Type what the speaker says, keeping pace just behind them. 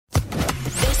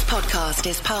podcast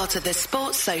is part of the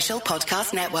Sports Social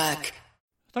Podcast Network.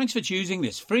 Thanks for choosing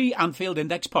this free Anfield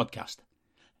Index podcast.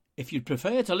 If you'd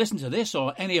prefer to listen to this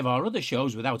or any of our other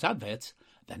shows without adverts,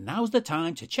 then now's the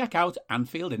time to check out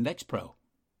Anfield Index Pro.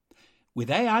 With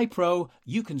AI Pro,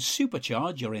 you can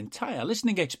supercharge your entire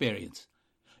listening experience.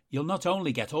 You'll not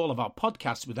only get all of our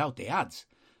podcasts without the ads,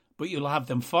 but you'll have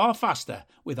them far faster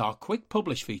with our Quick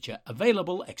Publish feature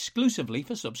available exclusively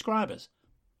for subscribers.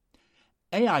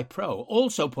 AI Pro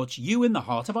also puts you in the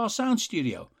heart of our sound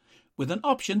studio, with an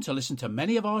option to listen to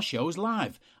many of our shows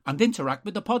live and interact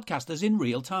with the podcasters in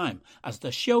real time as the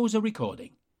shows are recording.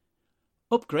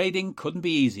 Upgrading couldn't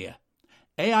be easier.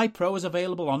 AI Pro is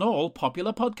available on all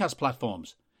popular podcast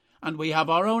platforms, and we have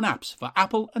our own apps for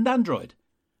Apple and Android.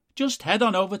 Just head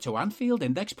on over to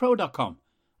AnfieldIndexPro.com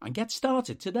and get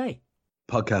started today.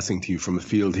 Podcasting to you from a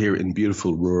field here in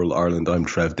beautiful rural Ireland, I'm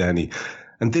Trev Denny,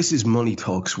 and this is Money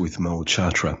Talks with Mo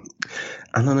Chatra.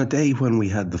 And on a day when we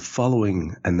had the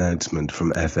following announcement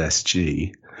from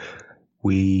FSG,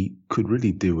 we could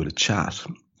really do with a chat.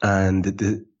 And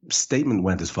the statement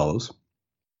went as follows.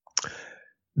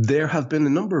 There have been a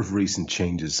number of recent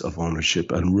changes of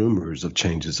ownership and rumours of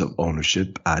changes of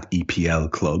ownership at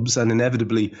EPL clubs, and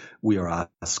inevitably we are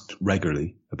asked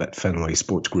regularly about Fenway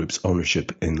Sports Group's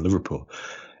ownership in Liverpool.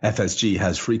 FSG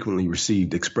has frequently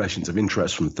received expressions of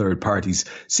interest from third parties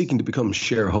seeking to become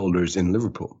shareholders in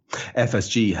Liverpool.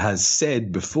 FSG has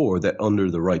said before that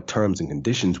under the right terms and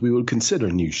conditions, we will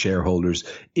consider new shareholders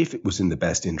if it was in the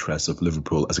best interests of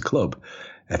Liverpool as a club.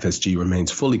 FSG remains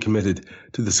fully committed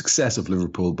to the success of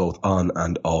Liverpool both on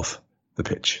and off the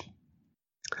pitch.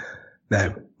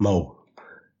 Now, Mo,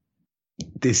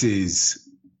 this is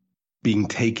being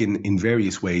taken in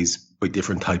various ways by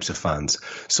different types of fans.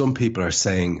 Some people are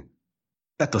saying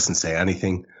that doesn't say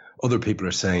anything. Other people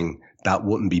are saying that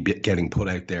wouldn't be getting put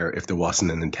out there if there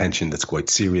wasn't an intention that's quite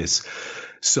serious.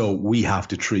 So we have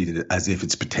to treat it as if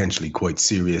it's potentially quite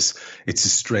serious. It's a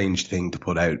strange thing to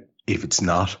put out if it's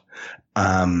not.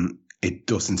 It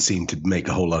doesn't seem to make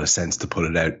a whole lot of sense to put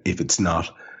it out if it's not.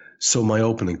 So my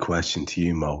opening question to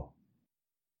you, Mo,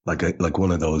 like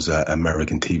one of those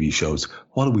American TV shows,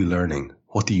 what are we learning?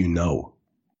 What do you know?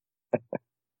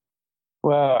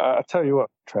 Well, I'll tell you what,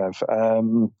 Trev.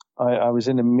 I was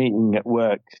in a meeting at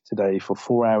work today for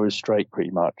 4 hours straight,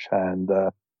 pretty much, and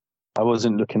I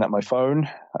wasn't looking at my phone.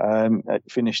 It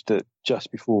finished at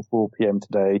just before 4 p.m.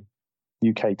 today,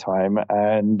 UK time,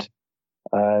 and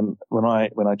when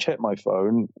I checked my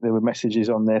phone, there were messages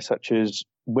on there such as,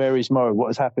 "Where is Mo? What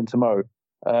has happened to Mo?"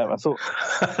 I thought,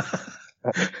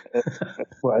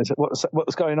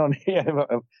 what's going on here?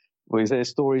 Was there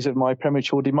stories of my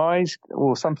premature demise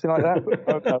or something like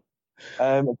that?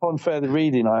 Upon further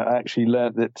reading, I actually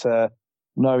learnt that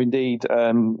no, indeed,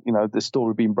 the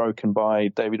story had been broken by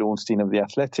David Ornstein of The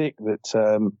Athletic,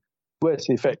 that words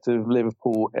to the effect of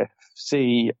Liverpool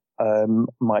FC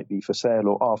might be for sale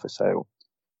or are for sale.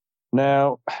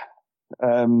 Now,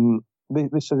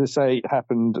 this, as I say,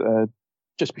 happened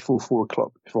just before 4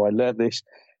 o'clock, before I learnt this.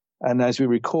 And as we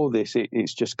record this,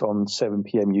 it's just gone 7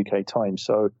 p.m. UK time.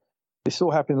 So this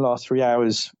all happened in the last 3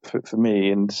 hours for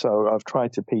me. And so I've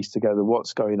tried to piece together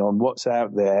what's going on, what's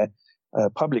out there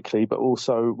publicly, but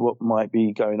also what might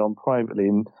be going on privately.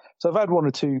 And so I've had one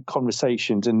or two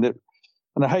conversations, and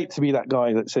I hate to be that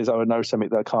guy that says, I know something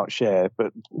that I can't share.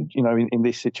 But, in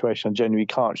this situation, I genuinely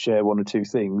can't share one or two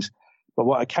things. But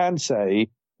what I can say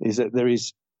is that there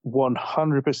is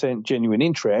 100% genuine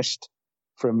interest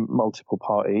from multiple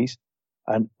parties.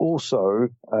 And also,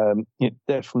 it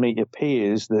definitely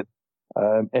appears that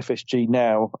FSG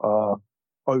now are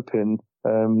open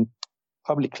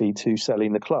publicly to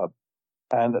selling the club.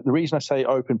 And the reason I say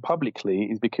open publicly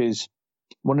is because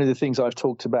one of the things I've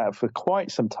talked about for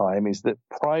quite some time is that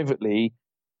privately,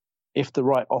 if the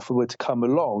right offer were to come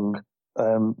along,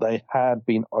 they had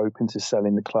been open to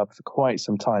selling the club for quite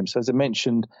some time. So as I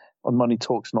mentioned on Money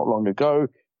Talks not long ago,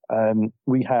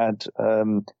 we had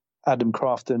Adam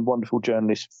Crafton, wonderful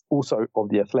journalist, also of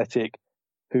The Athletic,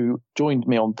 who joined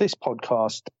me on this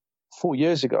podcast 4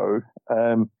 years ago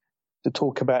to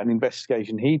talk about an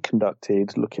investigation he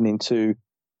conducted looking into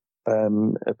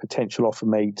a potential offer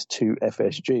made to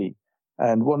FSG.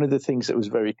 And one of the things that was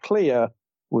very clear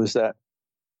was that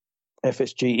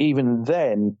FSG even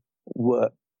then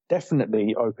were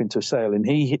definitely open to sale. And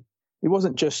it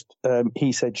wasn't just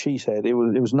he said, she said. It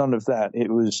was none of that. It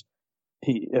was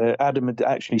Adam had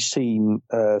actually seen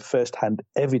first-hand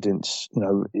evidence,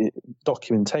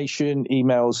 documentation,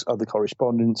 emails, other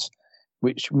correspondence,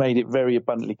 which made it very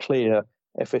abundantly clear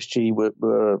FSG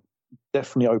were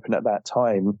definitely open at that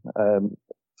time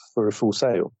for a full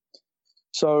sale.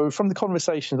 So from the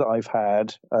conversations that I've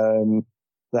had,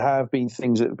 there have been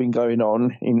things that have been going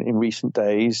on in recent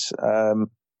days.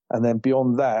 And then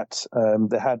beyond that,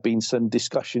 there had been some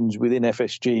discussions within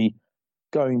FSG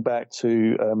going back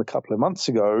to a couple of months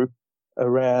ago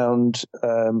around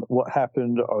what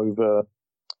happened over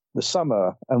the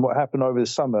summer. And what happened over the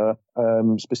summer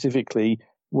specifically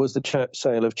was the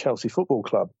sale of Chelsea Football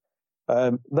Club.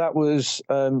 That was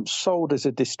sold as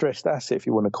a distressed asset, if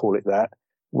you want to call it that,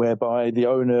 whereby the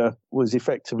owner was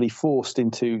effectively forced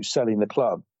into selling the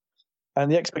club.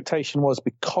 And the expectation was,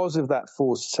 because of that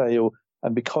forced sale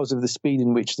and because of the speed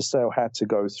in which the sale had to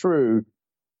go through,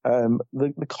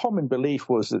 the common belief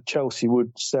was that Chelsea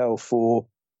would sell for,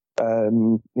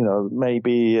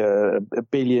 maybe a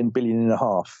billion and a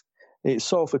half. It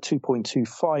sold for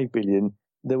 2.25 billion.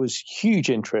 There was huge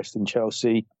interest in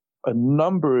Chelsea. A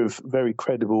number of very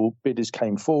credible bidders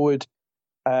came forward.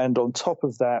 And on top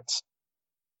of that,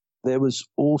 there was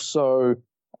also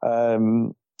a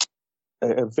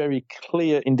very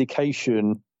clear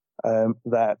indication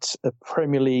that a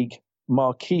Premier League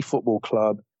marquee football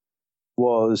club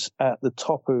was at the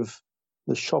top of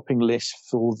the shopping list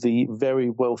for the very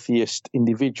wealthiest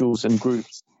individuals and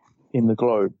groups in the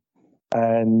globe.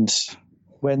 And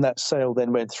when that sale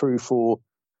then went through for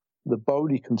the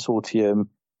Bowley Consortium,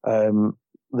 there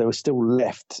were still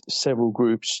left several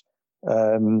groups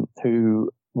who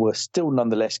were still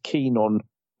nonetheless keen on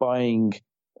buying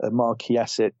a marquee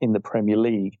asset in the Premier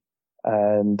League,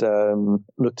 and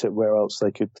looked at where else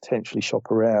they could potentially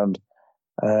shop around.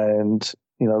 And,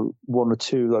 one or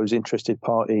two of those interested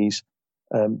parties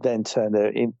then turned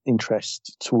their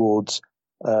interest towards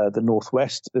the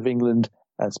northwest of England,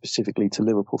 and specifically to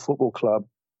Liverpool Football Club.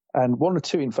 And one or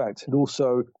two, in fact, had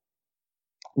also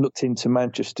looked into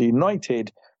Manchester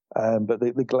United, but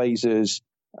the Glazers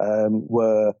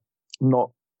were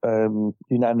not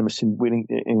unanimous in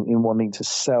wanting to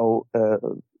sell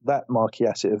that marquee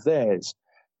asset of theirs.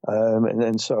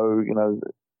 And so,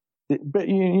 but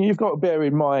you've got to bear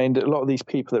in mind, a lot of these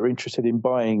people that are interested in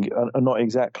buying are not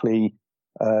exactly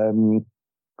the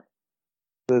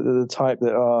type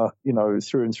that are,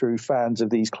 through and through fans of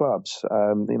these clubs.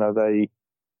 They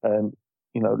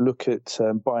look at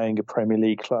buying a Premier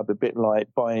League club a bit like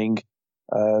buying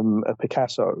a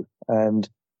Picasso. And,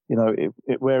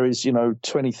 whereas,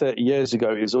 20, 30 years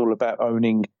ago, it was all about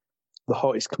owning the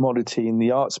hottest commodity in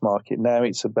the arts market. Now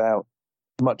it's about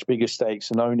much bigger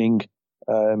stakes and owning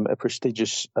a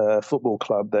prestigious football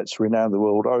club that's renowned the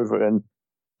world over. And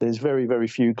there's very, very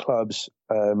few clubs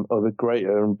of a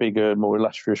greater and bigger, more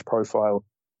illustrious profile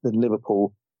than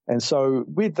Liverpool. And so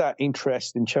with that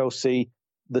interest in Chelsea,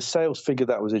 the sales figure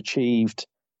that was achieved,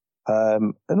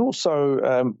 and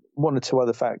also one or two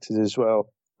other factors as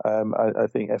well. I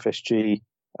think FSG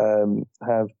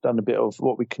have done a bit of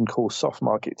what we can call soft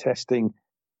market testing,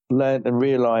 learned and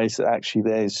realised that actually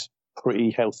there's pretty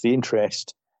healthy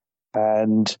interest.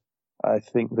 And I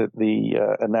think that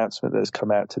the announcement that has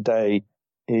come out today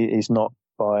is not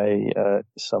by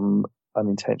some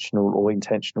unintentional or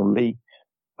intentional leak.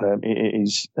 It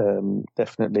is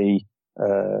definitely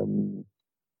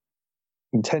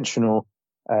intentional,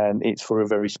 and it's for a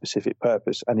very specific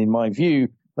purpose. And in my view,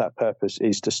 that purpose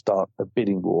is to start a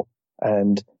bidding war.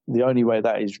 And the only way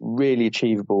that is really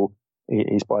achievable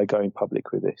is by going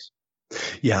public with this.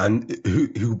 Yeah, and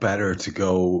who better to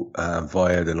go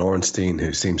via than Ornstein,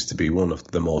 who seems to be one of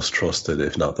the most trusted,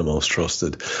 if not the most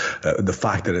trusted. The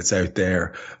fact that it's out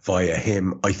there via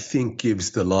him, I think,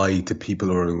 gives the lie to people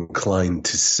who are inclined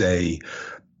to say,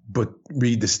 but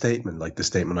read the statement, like the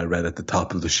statement I read at the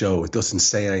top of the show. It doesn't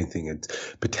say anything. It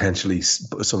potentially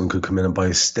someone could come in and buy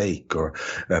a stake or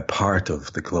a part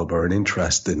of the club or an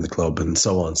interest in the club and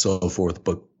so on and so forth.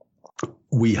 But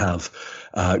we have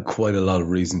quite a lot of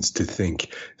reasons to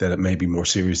think that it may be more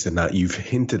serious than that. You've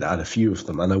hinted at a few of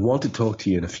them, and I want to talk to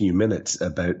you in a few minutes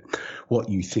about what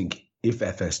you think, if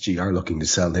FSG are looking to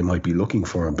sell, they might be looking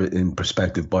for in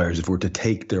prospective buyers, if we're to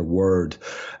take their word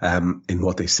in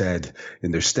what they said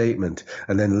in their statement.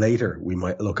 And then later we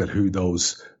might look at who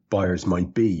those buyers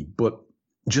might be. But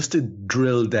just to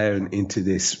drill down into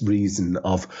this reason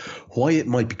of why it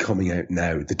might be coming out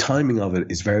now, the timing of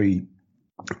it is very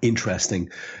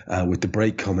interesting, with the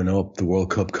break coming up, the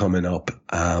World Cup coming up,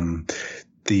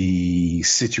 the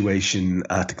situation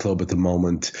at the club at the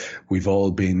moment. We've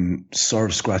all been sort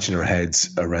of scratching our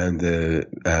heads around the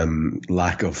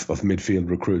lack of midfield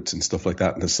recruits and stuff like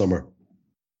that in the summer.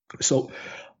 So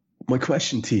my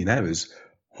question to you now is,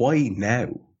 why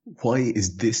now? why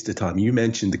is this the time? You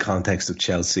mentioned the context of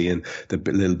Chelsea and the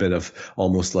little bit of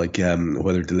almost like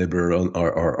whether deliberate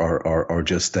or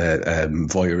just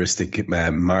voyeuristic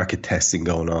market testing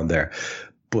going on there.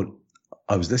 But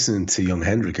I was listening to young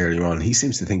Hendrik earlier on. He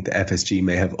seems to think the FSG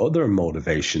may have other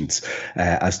motivations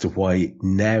as to why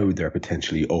now they're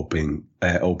potentially open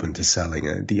to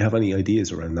selling. Do you have any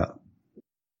ideas around that?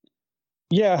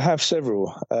 Yeah, I have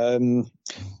several.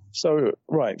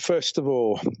 First of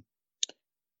all,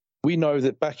 we know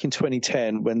that back in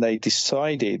 2010, when they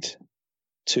decided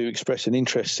to express an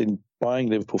interest in buying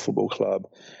Liverpool Football Club,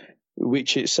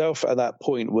 which itself at that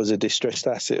point was a distressed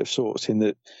asset of sorts, in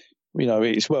that,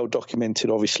 it's well documented,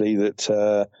 obviously, that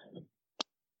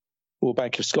Royal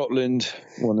Bank of Scotland,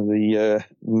 one of the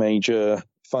major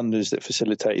funders that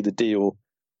facilitated the deal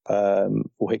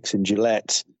for Hicks and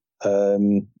Gillette,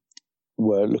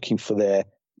 were looking for their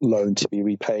loan to be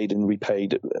repaid and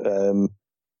repaid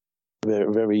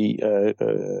very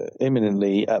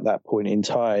imminently at that point in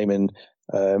time. And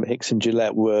Hicks and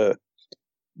Gillette were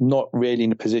not really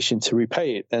in a position to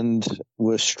repay it and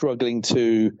were struggling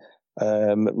to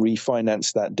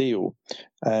refinance that deal.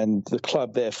 And the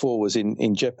club, therefore, was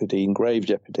in jeopardy, in grave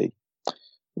jeopardy.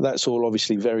 That's all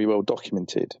obviously very well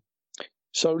documented.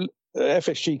 So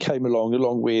FSG came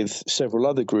along with several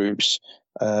other groups,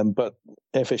 but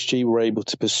FSG were able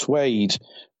to persuade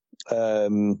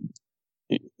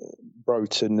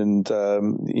Broughton and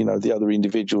the other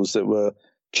individuals that were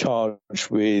charged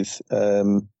with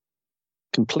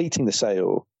completing the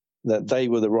sale, that they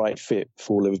were the right fit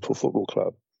for Liverpool Football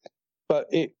Club. But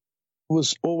it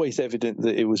was always evident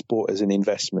that it was bought as an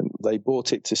investment. They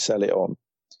bought it to sell it on.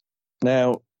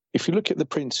 Now, if you look at the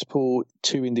principal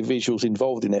two individuals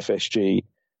involved in FSG,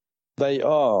 they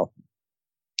are,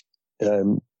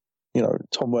 Tom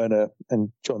Werner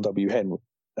and John W. Henry.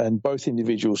 And both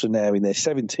individuals are now in their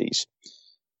 70s.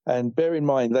 And bear in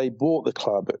mind, they bought the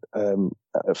club for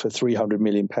 £300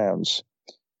 million.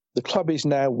 The club is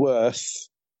now worth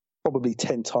probably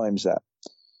 10 times that.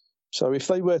 So if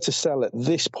they were to sell at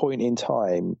this point in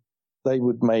time, they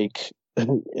would make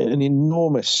an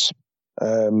enormous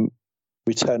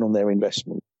return on their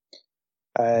investment.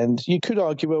 And you could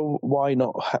argue, well, why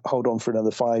not hold on for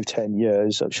another 5-10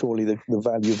 years? Surely the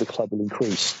value of the club will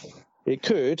increase. It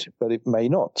could, but it may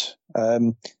not.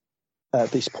 At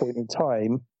this point in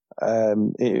time,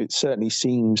 it certainly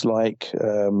seems like,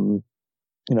 there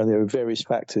are various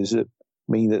factors that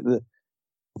mean that the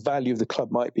value of the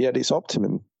club might be at its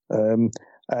optimum.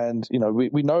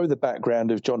 We know the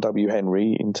background of John W.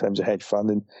 Henry in terms of hedge fund,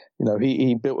 and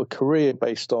he built a career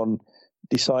based on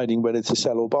deciding whether to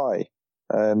sell or buy.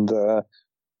 And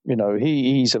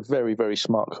he's a very, very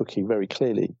smart cookie, very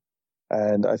clearly.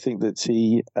 And I think that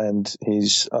he and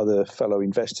his other fellow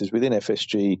investors within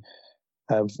FSG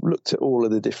have looked at all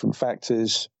of the different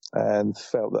factors and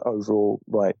felt that overall,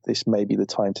 right, this may be the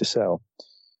time to sell.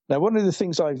 Now, one of the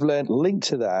things I've learned linked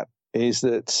to that is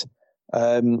that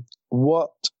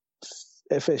what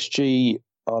FSG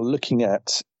are looking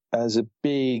at as a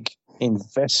big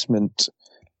investment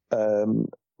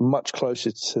much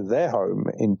closer to their home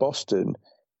in Boston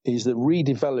is the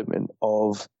redevelopment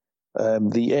of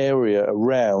the area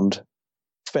around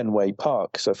Fenway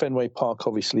Park. So Fenway Park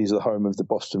obviously is the home of the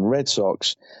Boston Red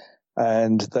Sox,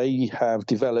 and they have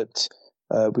developed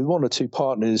with one or two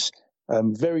partners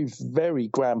very, very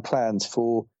grand plans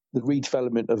for the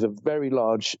redevelopment of a very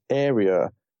large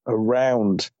area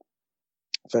around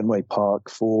Fenway Park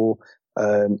for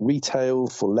retail,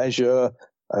 for leisure,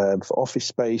 for office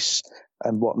space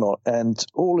and whatnot. And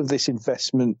all of this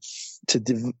investment to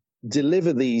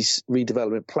deliver these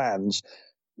redevelopment plans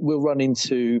will run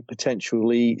into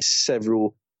potentially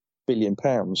several £billion.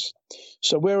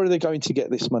 So where are they going to get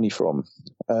this money from?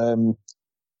 The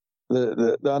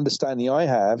understanding I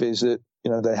have is that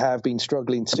they have been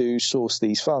struggling to source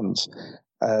these funds,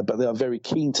 but they are very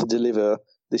keen to deliver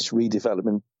this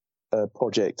redevelopment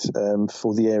project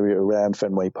for the area around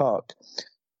Fenway Park.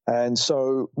 And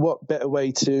so what better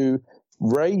way to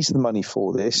raise the money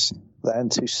for this than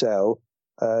to sell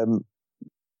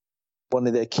one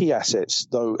of their key assets,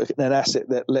 though an asset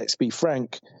that, let's be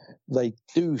frank, they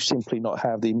do simply not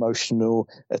have the emotional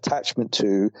attachment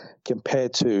to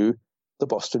compared to the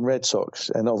Boston Red Sox.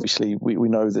 And obviously we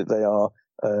know that they are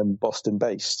Boston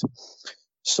based.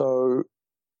 So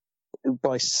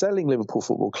by selling Liverpool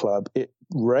Football Club, it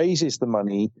raises the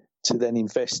money to then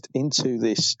invest into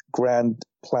this grand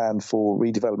plan for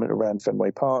redevelopment around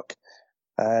Fenway Park,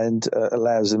 and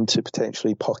allows them to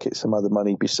potentially pocket some other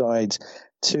money besides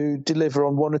to deliver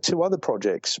on one or two other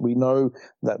projects. We know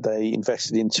that they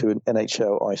invested into an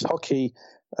NHL ice hockey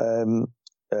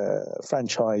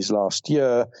franchise last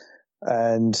year,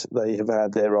 and they have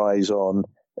had their eyes on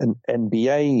an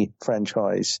NBA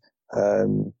franchise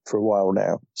for a while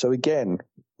now. So again,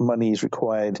 money is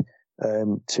required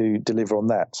to deliver on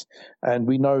that. And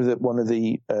we know that one of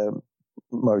the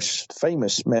most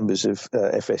famous members of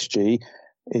FSG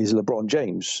is LeBron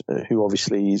James, who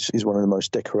obviously is one of the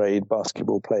most decorated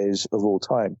basketball players of all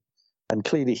time. And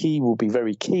clearly he will be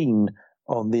very keen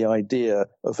on the idea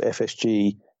of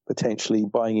FSG potentially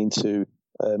buying into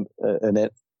an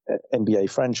NBA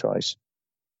franchise.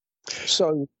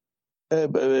 So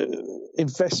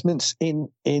investments in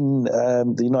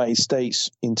the United States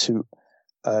into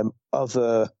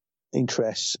other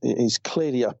interests is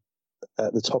clearly up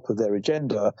at the top of their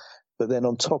agenda. But then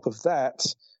on top of that,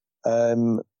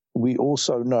 we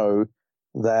also know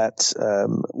that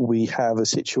we have a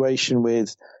situation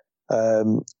with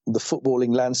the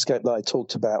footballing landscape that I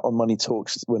talked about on Money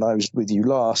Talks when I was with you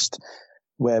last,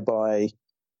 whereby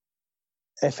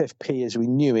FFP as we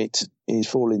knew it is,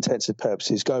 for all intents and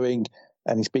purposes, going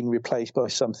and is being replaced by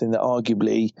something that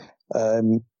arguably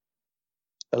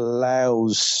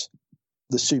allows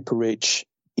the super rich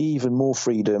even more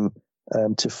freedom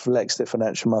to flex their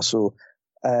financial muscle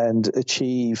and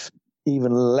achieve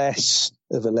even less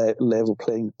of a level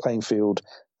playing field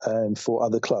for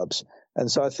other clubs. And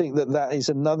so I think that is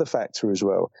another factor as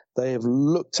well. They have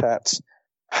looked at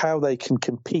how they can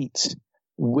compete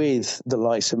with the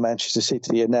likes of Manchester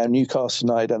City and now Newcastle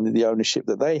United under the ownership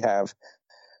that they have,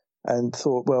 and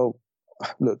thought, well,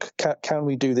 look, can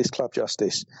we do this club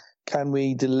justice? Can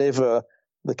we deliver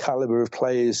the caliber of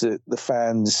players that the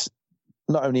fans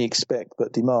not only expect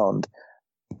but demand?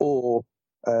 Or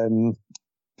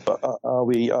are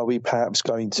we perhaps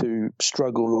going to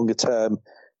struggle longer term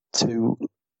to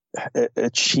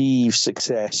achieve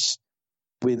success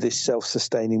with this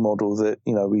self-sustaining model that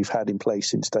we've had in place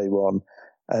since day one?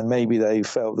 And maybe they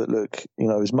felt that, look,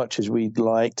 as much as we'd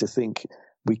like to think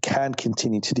we can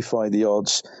continue to defy the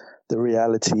odds, the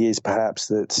reality is perhaps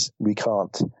that we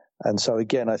can't. And so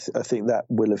again, I think that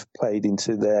will have played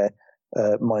into their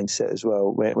mindset as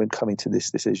well when coming to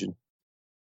this decision.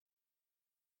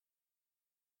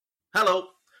 Hello,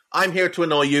 I'm here to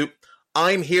annoy you.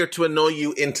 I'm here to annoy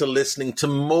you into listening to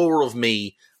more of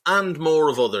me and more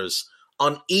of others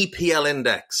on EPL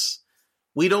Index.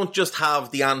 We don't just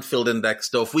have the Anfield Index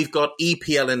stuff. We've got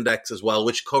EPL Index as well,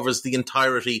 which covers the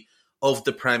entirety of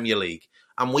the Premier League.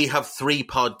 And we have 3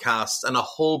 podcasts and a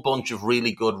whole bunch of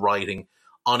really good writing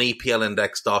on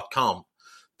EPLindex.com.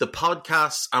 The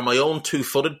podcasts are my own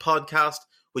Two-Footed podcast,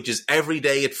 which is every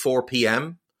day at 4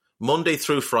 p.m, Monday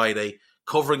through Friday,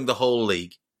 covering the whole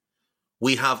league.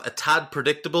 We have A Tad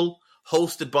Predictable,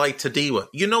 hosted by Tadiwa.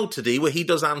 You know Tadiwa, he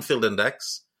does Anfield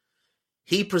Index.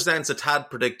 He presents A Tad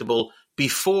Predictable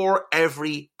before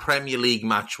every Premier League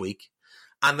match week.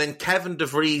 And then Kevin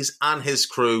DeVries and his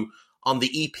crew on the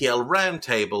EPL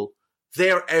Roundtable,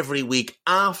 they're every week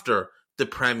after the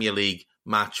Premier League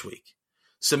match week.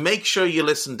 So make sure you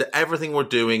listen to everything we're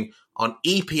doing on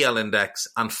EPL Index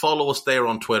and follow us there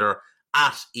on Twitter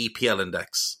at EPL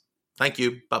Index. Thank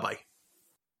you. Bye-bye.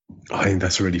 I think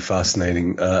that's really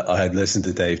fascinating. I had listened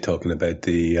to Dave talking about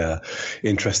the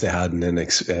interest they had in an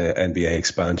NBA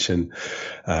expansion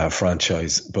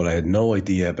franchise, but I had no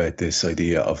idea about this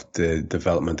idea of the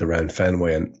development around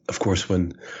Fenway. And of course,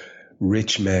 when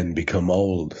rich men become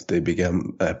old, they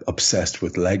become obsessed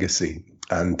with legacy.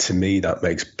 And to me, that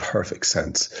makes perfect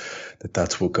sense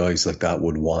that's what guys like that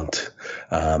would want.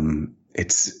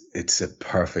 It's a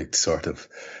perfect sort of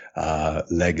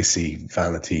legacy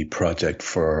vanity project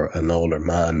for an older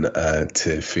man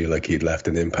to feel like he'd left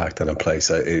an impact on a place.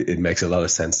 It makes a lot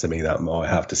of sense to me, that Mo, I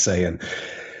have to say. And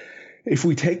if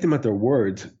we take them at their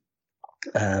word,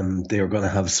 they are going to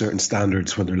have certain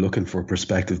standards when they're looking for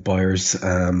prospective buyers.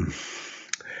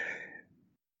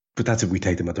 But that's if we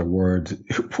take them at their word.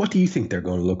 What do you think they're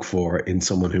going to look for in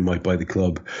someone who might buy the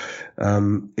club?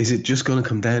 Is it just going to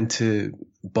come down to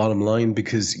bottom line?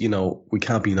 Because, we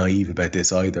can't be naive about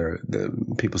this either.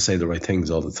 People say the right things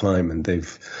all the time, and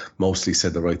they've mostly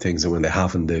said the right things. And when they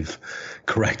haven't, they've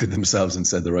corrected themselves and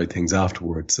said the right things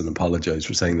afterwards and apologized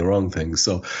for saying the wrong things.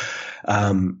 So,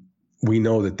 we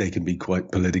know that they can be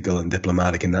quite political and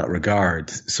diplomatic in that regard.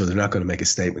 So they're not going to make a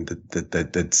statement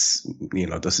that's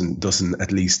doesn't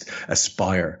at least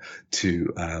aspire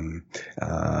to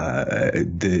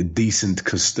the decent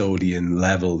custodian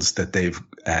levels that they've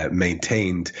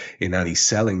maintained in any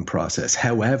selling process.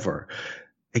 However,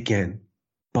 again,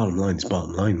 bottom line is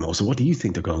bottom line, Mo. So what do you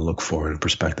think they're going to look for in a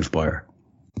prospective buyer?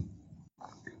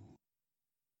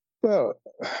 Well,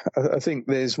 I think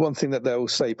there's one thing that they'll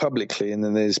say publicly, and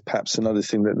then there's perhaps another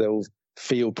thing that they'll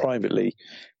feel privately,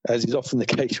 as is often the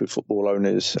case with football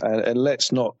owners. And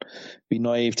let's not be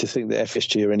naive to think that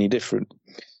FSG are any different.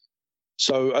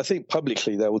 So I think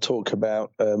publicly they will talk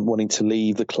about wanting to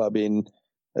leave the club in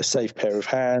a safe pair of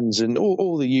hands and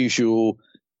all the usual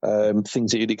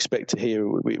things that you'd expect to hear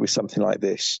with something like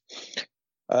this.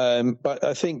 But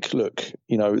I think, look,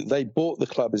 they bought the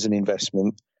club as an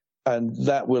investment, and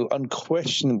that will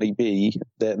unquestionably be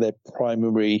their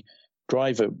primary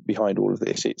driver behind all of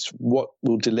this. It's what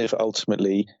will deliver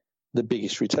ultimately the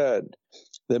biggest return.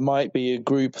 There might be a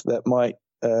group that might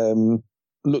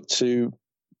look to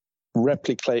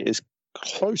replicate as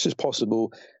close as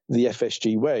possible the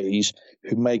FSG ways,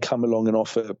 who may come along and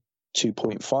offer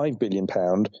 £2.5 billion,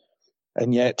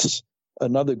 and yet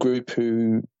another group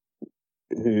whose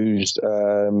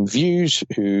views,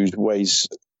 whose ways,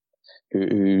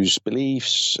 whose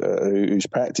beliefs, whose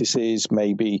practices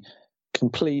may be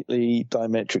completely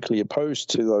diametrically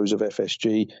opposed to those of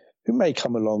FSG, who may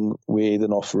come along with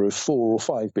an offer of £4 or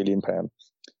 £5 billion.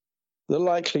 The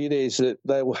likelihood is that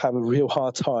they will have a real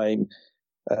hard time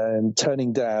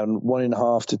turning down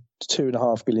 £1.5 to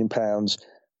 £2.5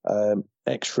 billion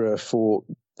extra for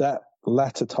that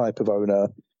latter type of owner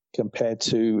compared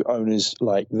to owners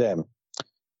like them.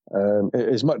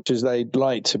 As much as they'd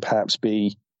like to perhaps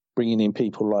be bringing in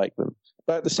people like them.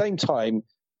 But at the same time,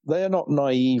 they are not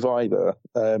naive either.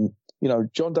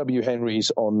 John W.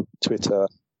 Henry's on Twitter.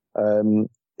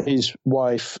 His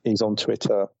wife is on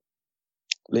Twitter,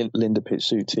 Linda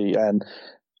Pizzuti. And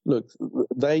look,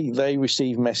 they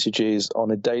receive messages on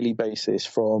a daily basis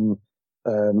from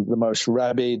the most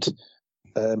rabid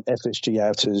FSG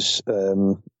outers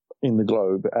in the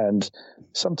globe. And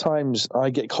sometimes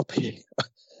I get copied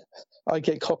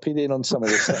in on some of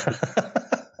this stuff.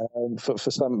 For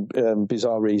some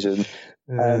bizarre reason,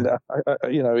 and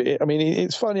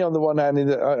it's funny on the one hand.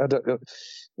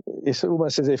 It's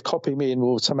almost as if copy me in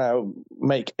will somehow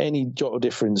make any jot of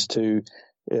difference to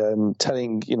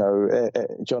telling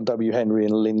John W. Henry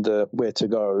and Linda where to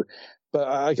go. But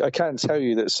I can tell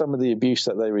you that some of the abuse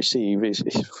that they receive is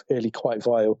really quite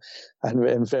vile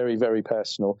and very, very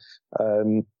personal.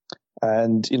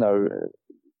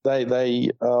 They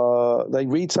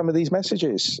read some of these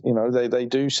messages. They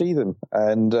do see them,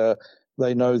 and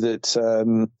they know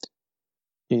that,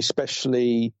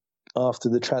 especially after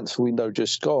the transfer window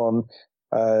just gone,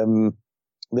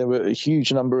 there were a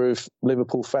huge number of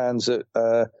Liverpool fans that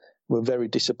were very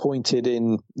disappointed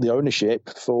in the ownership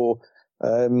for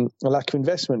a lack of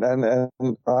investment.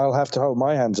 And I'll have to hold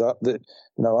my hands up that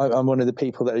I'm one of the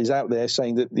people that is out there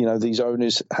saying that these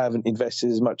owners haven't invested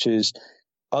as much as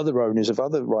other owners of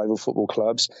other rival football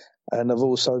clubs, and have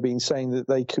also been saying that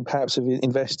they could perhaps have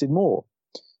invested more.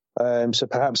 So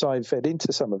perhaps I fed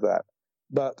into some of that.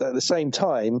 But at the same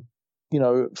time,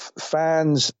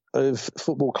 fans of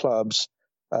football clubs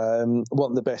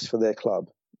want the best for their club.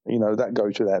 That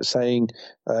goes without saying.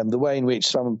 The way in which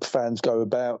some fans go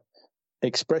about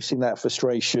expressing that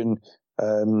frustration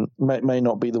may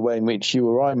not be the way in which you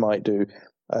or I might do.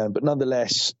 But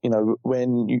nonetheless,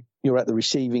 when you're at the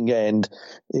receiving end,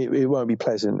 it won't be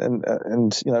pleasant.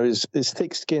 And as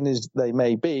thick-skinned as they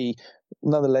may be,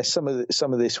 nonetheless, some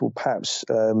of this will perhaps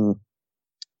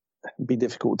be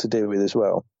difficult to deal with as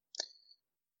well.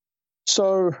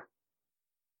 So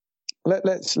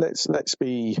let's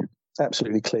be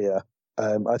absolutely clear.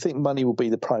 I think money will be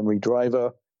the primary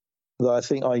driver. Though I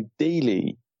think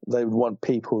ideally they would want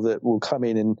people that will come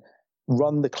in and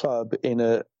run the club in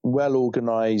a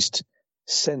well-organised,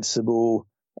 sensible,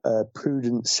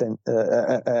 prudent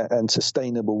and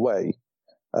sustainable way.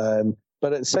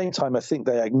 But at the same time, I think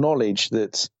they acknowledge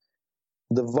that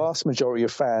the vast majority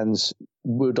of fans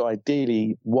would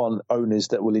ideally want owners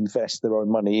that will invest their own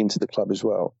money into the club as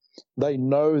well. They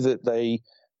know that they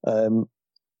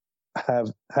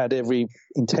have had every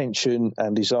intention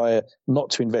and desire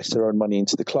not to invest their own money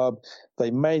into the club.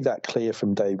 They made that clear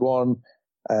from day one,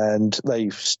 and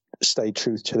they've stayed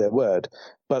true to their word.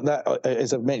 But that,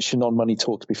 as I've mentioned on Money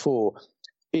Talks before,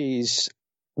 is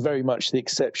very much the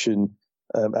exception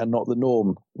and not the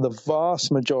norm. The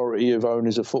vast majority of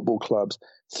owners of football clubs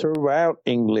throughout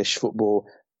English football,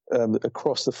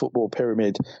 across the football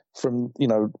pyramid, from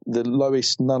the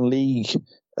lowest non-league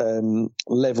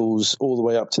levels all the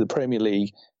way up to the Premier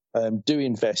League, do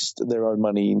invest their own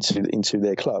money into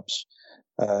their clubs.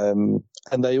 And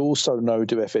they also know,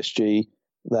 do FSG,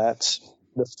 that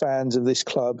the fans of this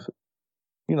club,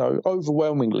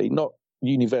 overwhelmingly, not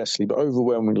universally, but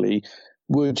overwhelmingly,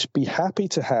 would be happy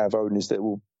to have owners that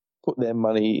will put their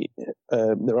money,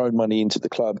 their own money into the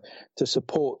club to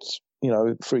support,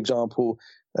 for example,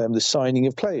 the signing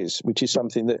of players, which is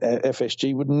something that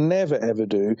FSG would never, ever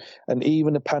do. And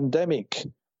even a pandemic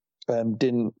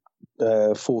didn't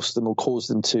force them or cause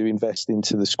them to invest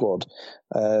into the squad.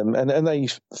 And they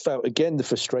felt, again, the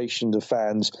frustration of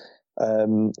fans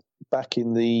back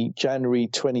in the January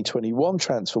 2021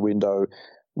 transfer window,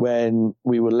 when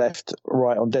we were left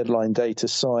right on deadline day to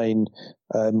sign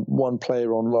one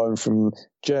player on loan from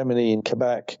Germany in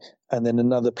Quebec, and then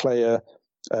another player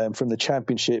from the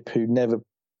Championship who never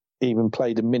even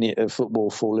played a minute of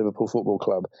football for Liverpool Football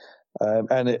Club.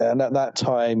 And at that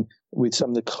time, with some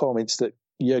of the comments that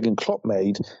Jurgen Klopp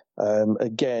made,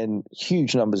 again,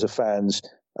 huge numbers of fans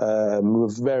were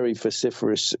very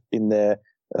vociferous in their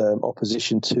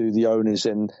opposition to the owners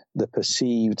and the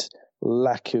perceived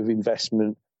lack of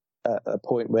investment at a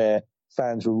point where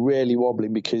fans were really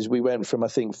wobbling, because we went from, I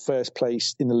think, first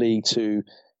place in the league to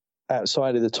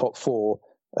outside of the top four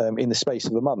in the space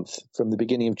of a month, from the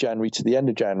beginning of January to the end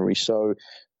of January. So,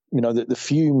 the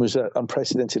fume was at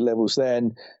unprecedented levels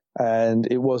then, and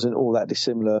it wasn't all that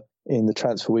dissimilar in the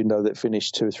transfer window that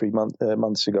finished 2 or 3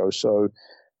 months ago. So,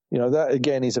 that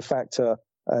again is a factor,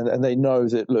 and they know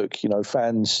that, look,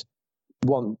 fans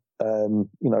want,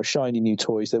 shiny new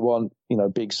toys. They want,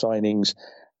 big signings.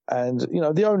 And,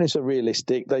 the owners are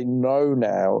realistic. They know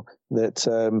now that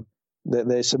that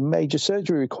there's some major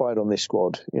surgery required on this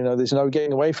squad. There's no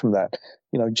getting away from that.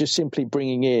 Just simply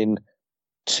bringing in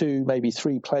 2, maybe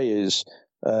 3 players,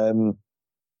 in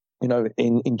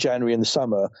January and the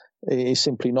summer is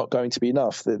simply not going to be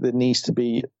enough. There needs to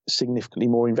be significantly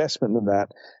more investment than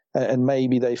that. And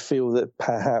maybe they feel that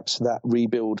perhaps that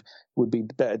rebuild would be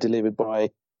better delivered by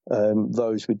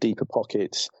those with deeper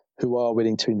pockets who are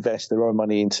willing to invest their own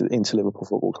money into Liverpool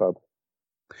Football Club.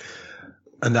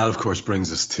 And that, of course,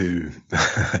 brings us to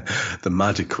the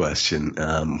magic question,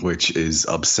 which is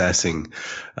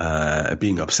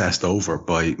being obsessed over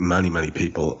by many, many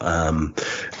people. And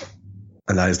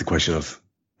that is the question of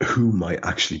who might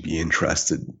actually be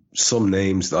interested. Some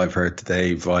names that I've heard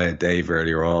today via Dave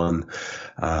earlier on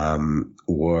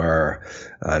were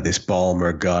this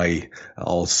Balmer guy,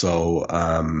 also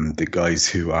the guys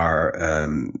who are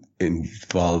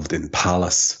involved in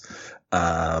Palace,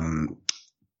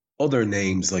 other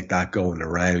names like that going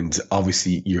around.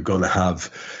 Obviously, you're going to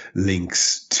have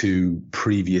links to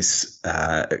previous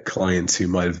clients who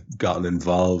might have gotten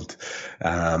involved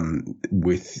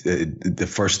with the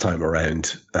first time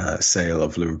around sale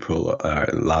of Liverpool,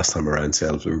 last time around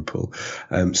sale of Liverpool.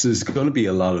 So there's going to be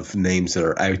a lot of names that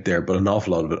are out there, but an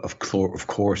awful lot of it, of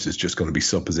course, is just going to be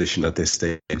supposition at this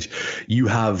stage. You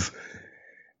have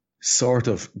sort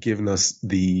of given us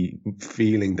the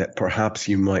feeling that perhaps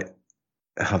you might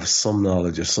have some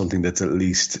knowledge of something that's at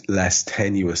least less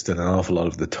tenuous than an awful lot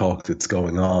of the talk that's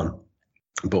going on,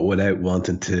 but without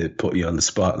wanting to put you on the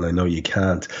spot, and I know you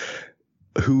can't,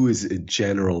 who is a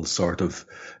general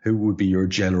who would be your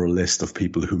general list of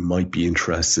people who might be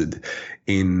interested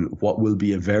in what will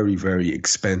be a very, very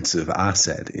expensive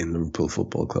asset in Liverpool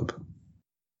Football Club?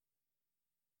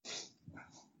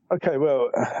 Okay,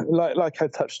 well, like I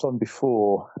touched on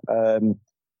before,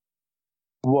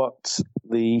 what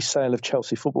the sale of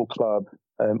Chelsea Football Club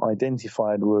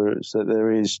identified was that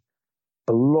there is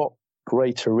a lot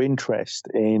greater interest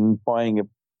in buying a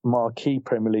marquee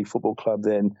Premier League football club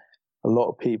than a lot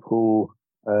of people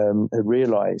have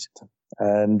realised.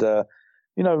 And,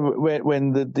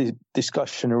 when the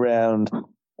discussion around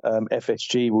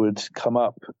FSG would come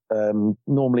up,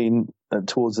 normally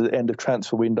towards the end of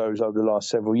transfer windows over the last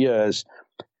several years,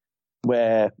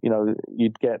 where,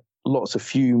 you'd get lots of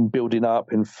fume building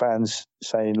up and fans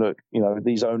saying, look,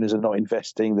 these owners are not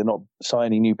investing, they're not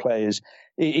signing new players,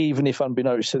 even if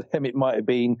unbeknownst to them it might have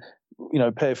been,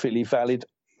 perfectly valid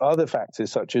other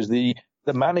factors, such as the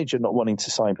manager not wanting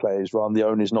to sign players rather than the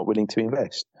owners not willing to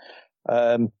invest.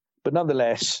 But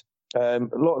nonetheless, a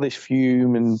lot of this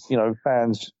fume and,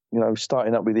 fans,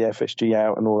 starting up with the FSG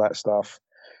out and all that stuff.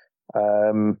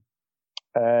 And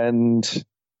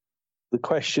the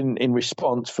question in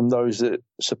response from those that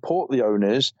support the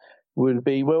owners would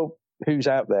be, well, who's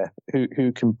out there?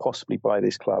 Who can possibly buy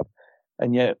this club?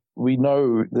 And yet we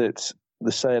know that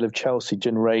the sale of Chelsea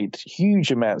generated huge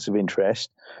amounts of interest.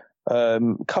 A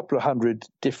couple of hundred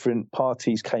different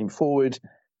parties came forward,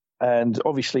 and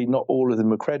obviously not all of them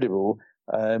were credible,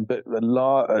 but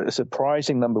a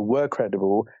surprising number were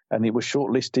credible, and it was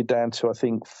shortlisted down to, I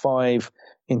think, 5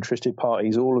 interested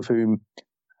parties, all of whom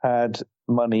had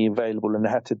money available and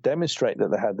had to demonstrate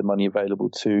that they had the money available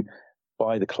to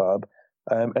buy the club.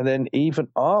 And then even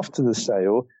after the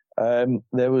sale,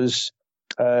 there was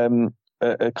a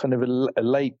kind of a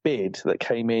late bid that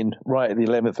came in right at the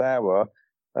 11th hour,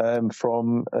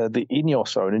 from the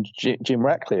Ineos owner, Jim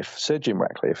Ratcliffe, Sir Jim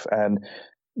Ratcliffe. And,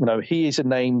 he is a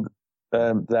name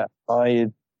that I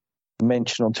had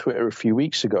mentioned on Twitter a few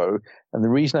weeks ago. And the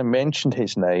reason I mentioned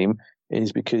his name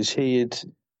is because he had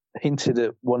hinted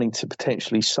at wanting to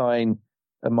potentially sign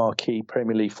a marquee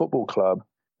Premier League football club.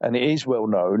 And it is well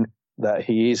known that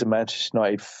he is a Manchester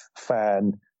United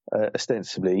fan,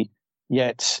 ostensibly,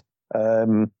 yet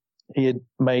he had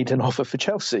made an offer for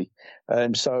Chelsea.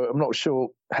 So I'm not sure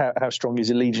how strong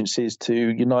his allegiances to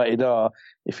United are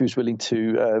if he was willing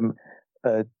to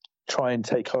try and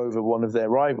take over one of their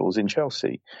rivals in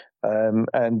Chelsea.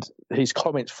 And his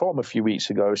comments from a few weeks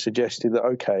ago suggested that,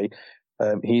 okay,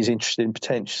 he's interested in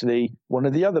potentially one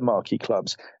of the other marquee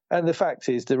clubs. And the fact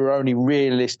is there are only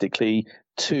realistically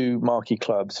two marquee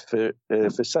clubs for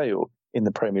sale in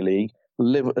the Premier League,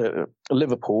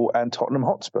 Liverpool and Tottenham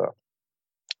Hotspur.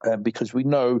 Because we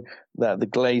know that the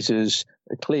Glazers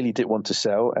clearly didn't want to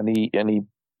sell, and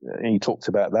he talked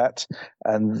about that.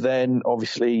 And then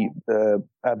obviously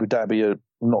Abu Dhabi are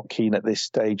not keen at this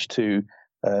stage to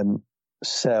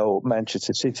sell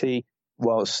Manchester City,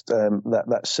 whilst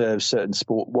that serves certain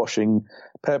sport washing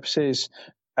purposes.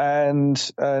 And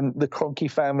the Kroenke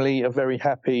family are very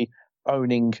happy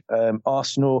owning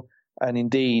Arsenal, and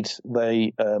indeed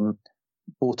they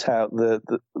bought out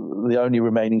the only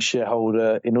remaining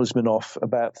shareholder in Usmanov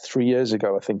about 3 years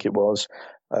ago, I think it was.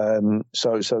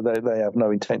 So they have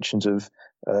no intentions of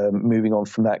moving on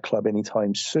from that club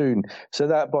anytime soon. So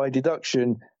that, by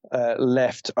deduction,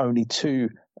 left only two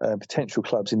potential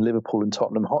clubs in Liverpool and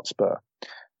Tottenham Hotspur.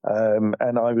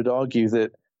 And I would argue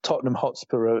that Tottenham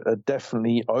Hotspur are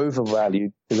definitely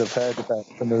overvalued, because I've heard about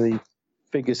some of the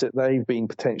figures that they've been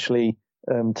potentially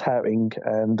touting.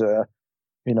 And,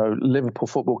 Liverpool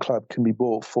Football Club can be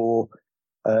bought for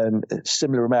a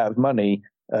similar amount of money,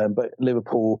 but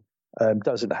Liverpool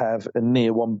doesn't have a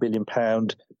near £1 billion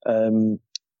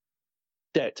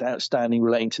debt outstanding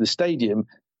relating to the stadium.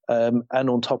 And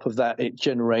on top of that, it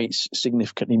generates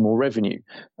significantly more revenue.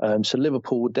 So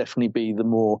Liverpool would definitely be the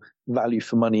more value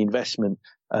for money investment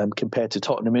compared to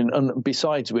Tottenham. And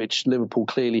besides which, Liverpool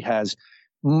clearly has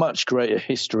much greater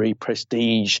history,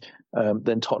 prestige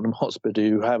than Tottenham Hotspur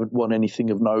do, who haven't won anything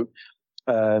of note,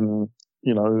 for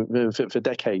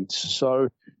decades. So,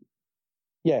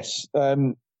 yes,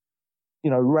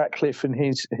 Ratcliffe and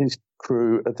his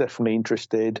crew are definitely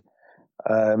interested.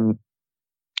 And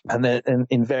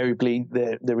invariably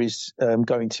there is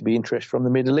going to be interest from the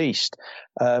Middle East.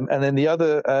 And then the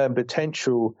other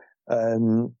potential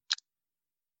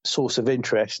source of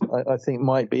interest, I think,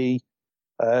 might be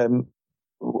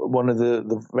one of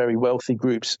the very wealthy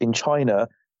groups in China,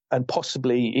 and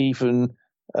possibly even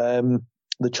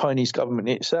the Chinese government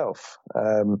itself.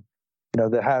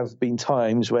 There have been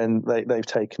times when they've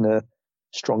taken a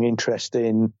strong interest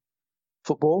in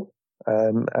football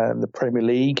and the Premier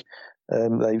League.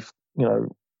 They've,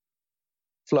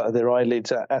 fluttered their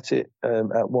eyelids at it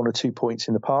at 1 or 2 points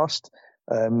in the past.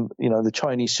 The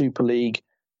Chinese Super League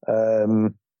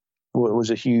was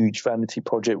a huge vanity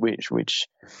project, which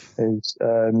has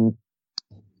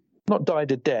not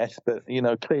died a death, but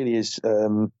clearly has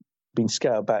been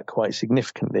scaled back quite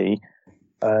significantly.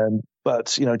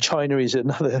 But China is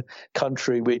another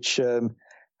country which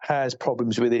has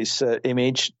problems with its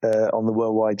image on the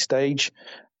worldwide stage,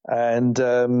 and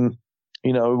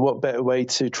what better way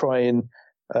to try and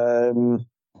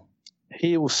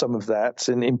heal some of that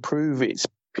and improve its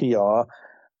PR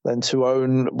than to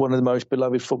own one of the most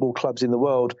beloved football clubs in the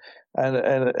world.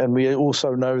 And we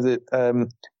also know that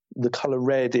the colour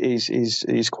red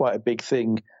is quite a big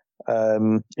thing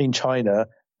in China,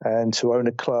 and to own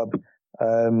a club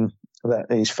that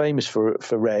is famous for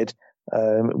red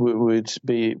would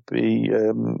be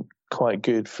quite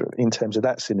good in terms of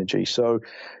that synergy. So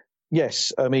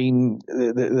yes, I mean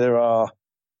there are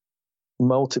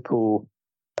multiple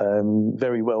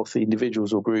very wealthy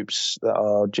individuals or groups that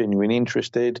are genuinely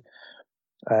interested,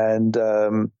 and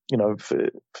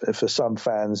for some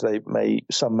fans,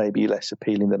 some may be less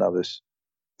appealing than others.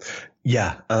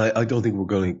 Yeah, I don't think we're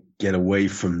going to get away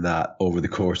from that over the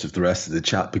course of the rest of the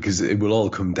chat, because it will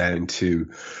all come down to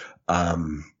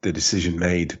the decision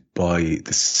made by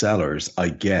the sellers, I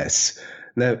guess.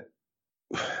 Now,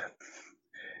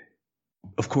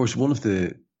 of course, one of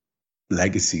the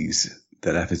legacies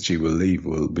that FSG will leave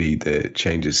will be the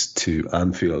changes to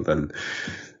Anfield. And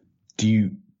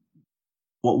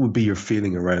what would be your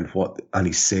feeling around what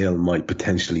any sale might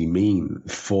potentially mean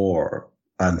for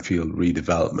Anfield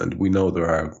redevelopment? We know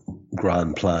there are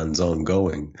grand plans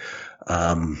ongoing.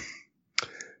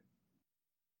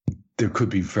 There could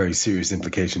be very serious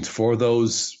implications for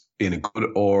those in a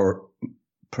good or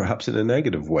perhaps in a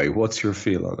negative way. What's your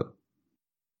feel on it?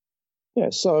 Yeah,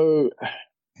 so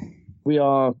we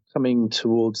are coming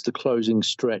towards the closing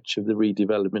stretch of the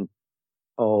redevelopment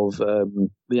of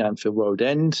the Anfield Road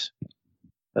end.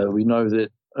 We know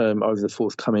that over the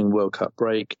forthcoming World Cup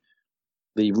break,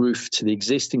 the roof to the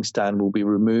existing stand will be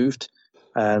removed,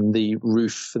 and the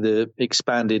roof for the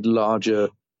expanded larger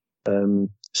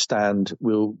stand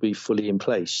will be fully in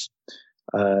place.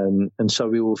 And so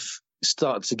we will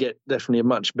start to get definitely a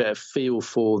much better feel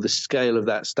for the scale of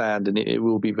that stand, and it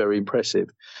will be very impressive.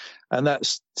 And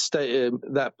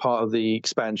that part of the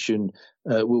expansion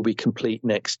will be complete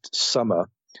next summer.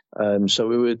 So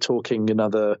we were talking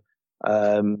another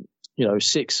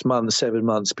 6 months, 7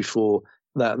 months before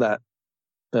that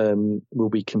will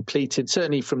be completed.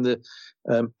 Certainly from the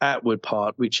outward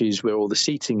part, which is where all the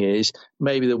seating is,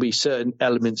 maybe there'll be certain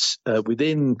elements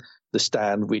within the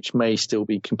stand which may still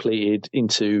be completed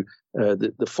into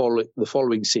the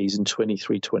following season,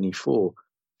 23-24.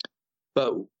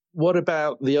 But what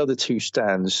about the other two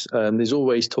stands? There's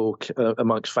always talk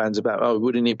amongst fans about,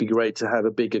 wouldn't it be great to have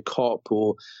a bigger cop,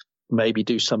 or maybe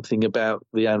do something about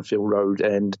the Anfield Road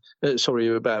and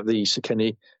about the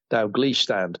Sekeni Dalglish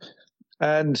stand.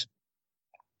 And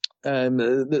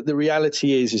the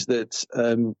reality is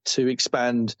that to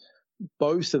expand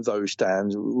both of those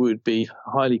stands would be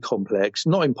highly complex,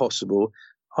 not impossible,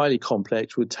 highly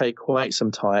complex, would take quite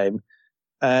some time,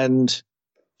 and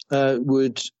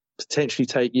would potentially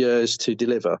take years to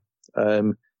deliver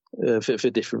for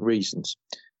different reasons.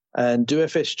 And do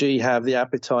FSG have the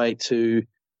appetite to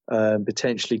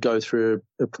potentially go through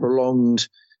a prolonged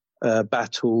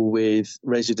battle with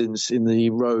residents in the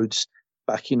roads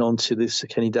backing onto the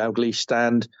Sekeni Dalglish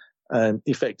stand,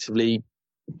 effectively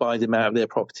buy them out of their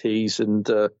properties and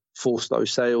force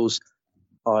those sales?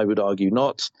 I would argue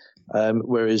not.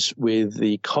 Whereas with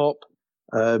the COP,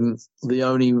 the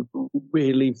only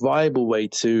really viable way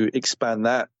to expand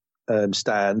that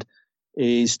stand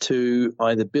is to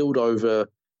either build over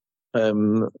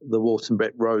the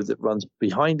Wartenbeck Road that runs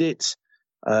behind it,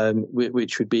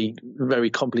 which would be very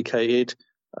complicated,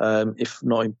 if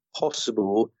not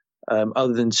impossible,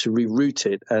 other than to reroute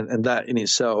it. And that in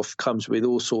itself comes with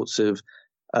all sorts of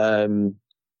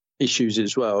issues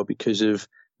as well, because of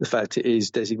the fact it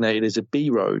is designated as a B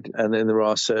road, and then there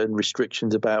are certain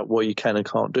restrictions about what you can and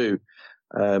can't do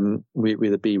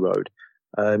with a B road.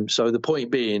 So the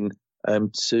point being,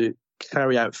 to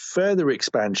carry out further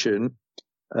expansion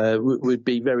would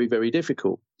be very, very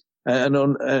difficult.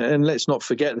 And let's not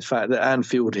forget the fact that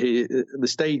Anfield here, the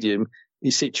stadium,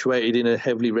 is situated in a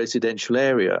heavily residential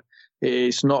area.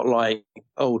 It's not like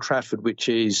Old Trafford, which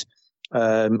is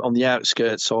on the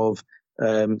outskirts of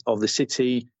the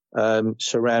city,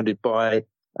 surrounded by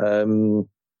kind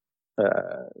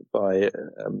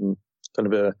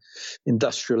of a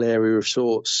industrial area of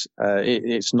sorts.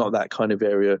 It's not that kind of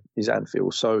area, is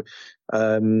Anfield. So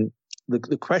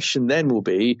the question then will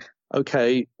be,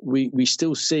 okay, we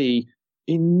still see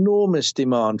enormous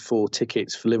demand for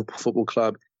tickets for Liverpool Football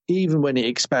Club, even when it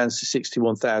expands to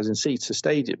 61,000 seats a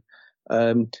stadium.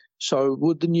 So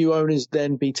would the new owners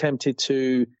then be tempted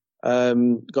to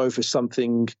go for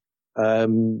something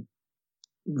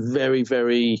very,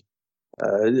 very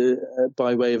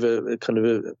by way of a kind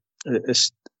of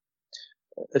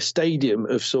a stadium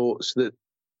of sorts that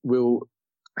will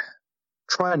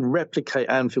try and replicate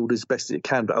Anfield as best as it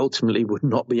can, but ultimately would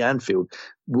not be Anfield?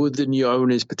 Would the new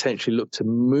owners potentially look to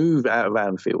move out of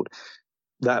Anfield?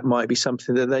 That might be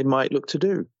something that they might look to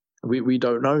do. We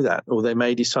don't know that. Or they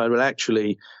may decide, well,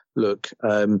 actually, look,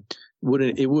 though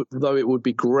it would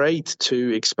be great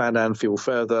to expand Anfield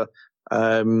further,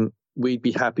 we'd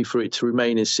be happy for it to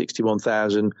remain as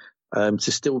 61,000, to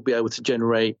still be able to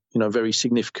generate, very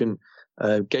significant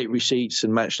gate receipts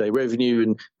and match day revenue.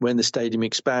 And when the stadium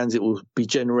expands, it will be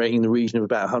generating in the region of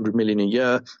about 100 million a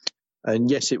year. And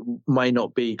yes, it may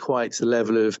not be quite to the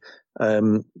level of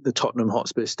the Tottenham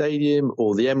Hotspur Stadium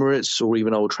or the Emirates or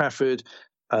even Old Trafford,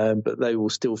 but they will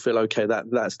still feel, okay,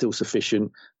 that's still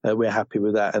sufficient. We're happy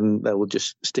with that, and they will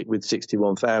just stick with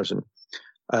 61,000.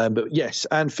 But yes,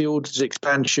 Anfield's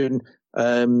expansion,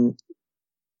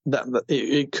 that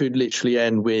it could literally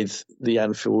end with the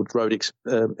Anfield Road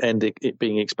it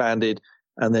being expanded,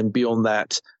 and then beyond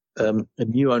that, a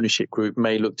new ownership group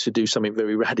may look to do something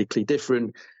very radically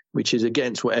different, which is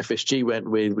against what FSG went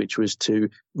with, which was to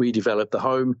redevelop the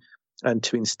home and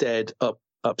to instead up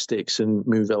sticks and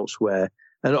move elsewhere.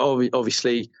 And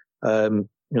obviously,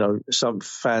 some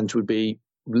fans would be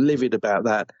livid about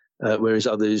that, whereas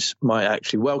others might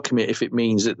actually welcome it if it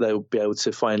means that they'll be able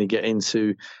to finally get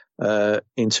into the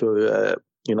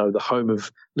home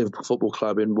of Liverpool Football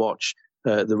Club and watch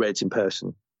the Reds in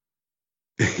person.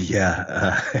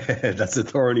 Yeah, that's a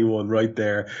thorny one right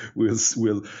there. We'll just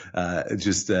leave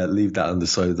that on the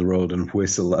side of the road and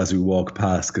whistle as we walk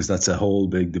past, because that's a whole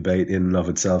big debate in and of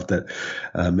itself that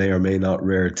may or may not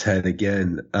rear its head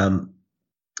again.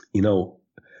 You know,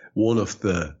 one of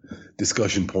the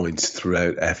discussion points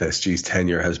throughout FSG's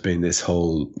tenure has been this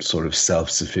whole sort of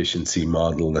self-sufficiency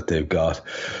model that they've got.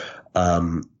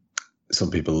 Some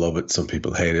people love it, some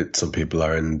people hate it, some people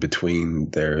are in between.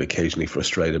 They're occasionally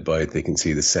frustrated by it. They can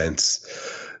see the sense.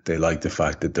 They like the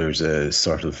fact that there's a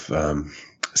sort of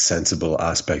sensible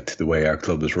aspect to the way our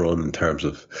club is run in terms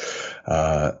of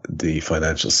the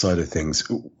financial side of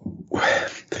things.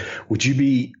 Would you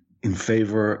be in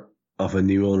favour of a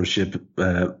new ownership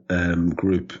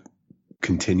group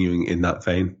continuing in that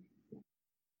vein?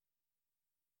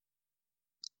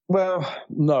 Well,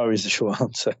 no is the short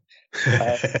answer.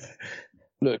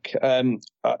 Look,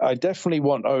 I definitely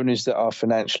want owners that are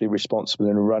financially responsible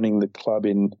and running the club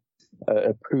in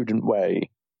a prudent way.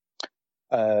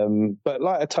 But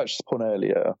like I touched upon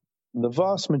earlier, the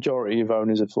vast majority of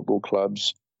owners of football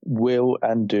clubs will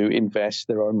and do invest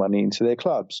their own money into their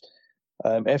clubs.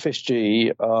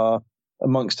 FSG are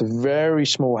amongst a very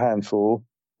small handful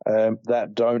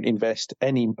that don't invest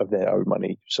any of their own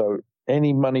money. So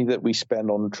any money that we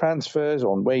spend on transfers,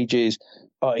 on wages,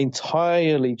 are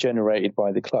entirely generated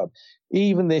by the club.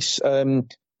 Even this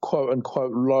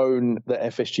quote-unquote loan that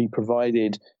FSG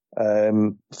provided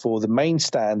for the main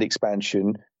stand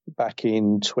expansion back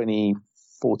in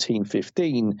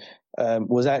 2014-15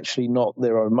 was actually not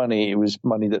their own money. It was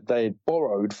money that they had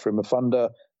borrowed from a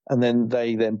funder, and then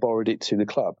they borrowed it to the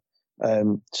club.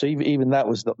 So even that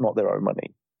was not their own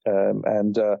money.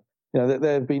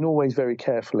 They've been always very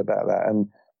careful about that. And,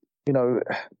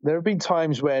 there have been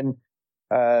times when,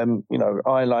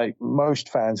 I, like most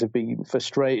fans, have been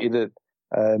frustrated at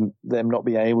them not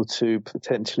being able to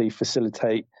potentially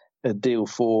facilitate a deal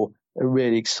for a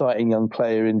really exciting young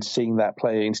player and seeing that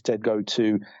player instead go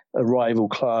to a rival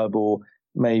club, or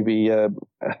maybe,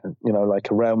 like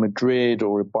a Real Madrid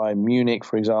or a Bayern Munich,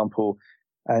 for example,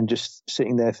 and just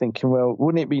sitting there thinking, well,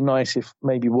 wouldn't it be nice if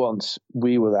maybe once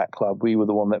we were that club, we were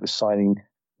the one that was signing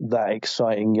that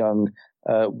exciting young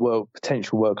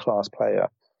potential world-class player.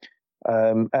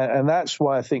 And that's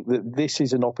why I think that this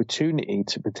is an opportunity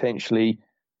to potentially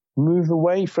move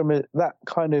away from that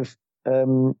kind of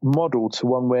model to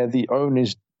one where the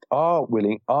owners are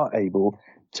able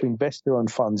to invest their own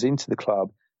funds into the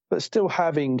club, but still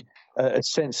having a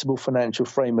sensible financial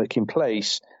framework in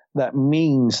place. That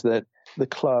means that the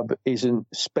club isn't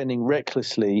spending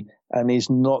recklessly and is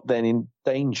not then in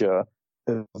danger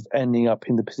of ending up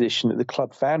in the position that the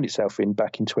club found itself in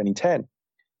back in 2010.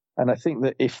 And I think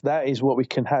that if that is what we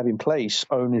can have in place,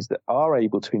 owners that are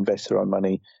able to invest their own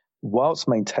money whilst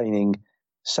maintaining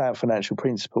sound financial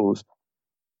principles,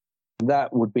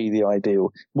 that would be the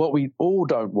ideal. What we all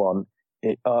don't want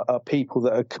are people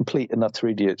that are complete and utter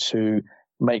idiots who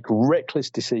make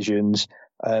reckless decisions,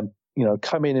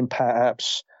 come in and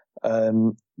perhaps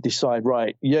decide,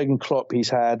 right, Jurgen Klopp, he's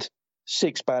had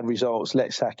 6 bad results,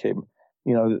 let's sack him.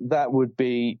 That would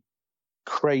be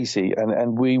crazy,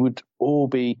 and we would all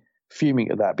be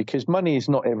fuming at that, because money is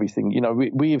not everything.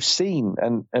 We have seen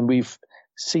and we've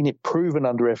seen it proven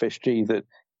under FSG that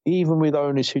even with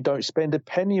owners who don't spend a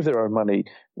penny of their own money,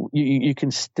 you can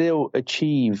still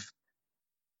achieve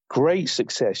great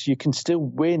success. You can still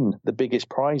win the biggest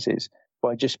prizes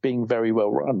by just being very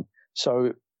well run.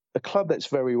 So a club that's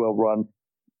very well run,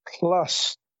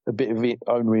 plus a bit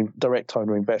of direct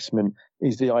owner investment,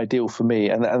 is the ideal for me.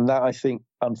 And that, I think,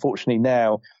 unfortunately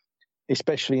now,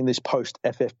 especially in this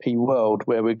post-FFP world,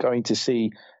 where we're going to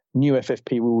see new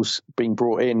FFP rules being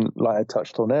brought in, like I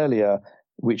touched on earlier,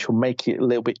 which will make it a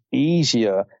little bit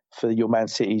easier for your Man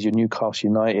Cities, your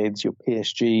Newcastle Uniteds, your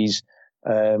PSGs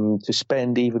to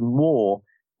spend even more.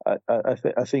 I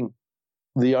think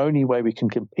the only way we can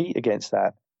compete against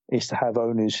that is to have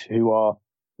owners who are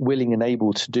willing and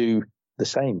able to do the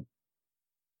same.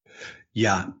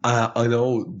 Yeah, I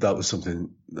know that was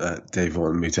something that Dave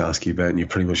wanted me to ask you about, and you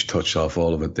pretty much touched off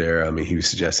all of it there. I mean, he was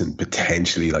suggesting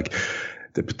potentially like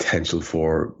the potential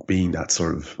for being that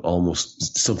sort of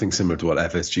almost something similar to what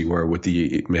FSG were, with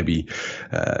the maybe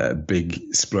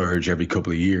big splurge every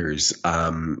couple of years.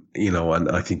 And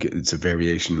I think it's a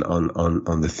variation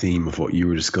on the theme of what you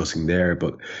were discussing there.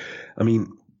 But I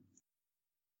mean,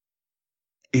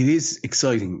 it is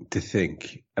exciting to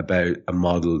think about a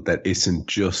model that isn't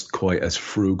just quite as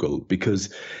frugal,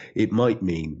 because it might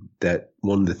mean that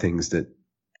one of the things that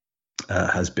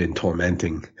has been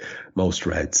tormenting most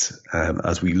Reds,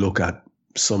 as we look at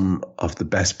some of the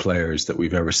best players that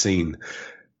we've ever seen,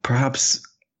 perhaps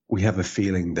we have a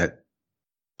feeling that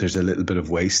there's a little bit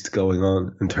of waste going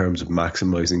on in terms of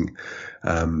maximising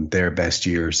their best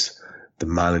years, the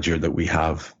manager that we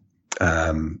have.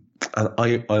 And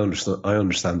I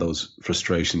understand those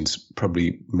frustrations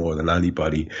probably more than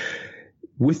anybody.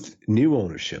 With new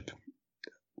ownership,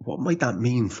 what might that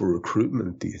mean for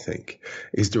recruitment, do you think?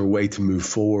 Is there a way to move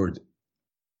forward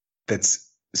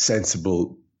that's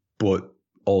sensible but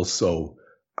also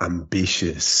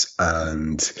ambitious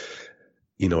and,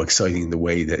 exciting in the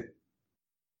way that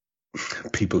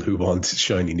people who want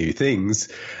shiny new things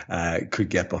could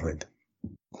get behind?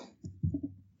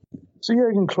 So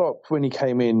Jurgen Klopp, when he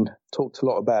came in, talked a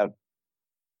lot about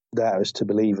doubters to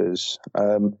believers.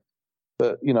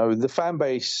 But, the fan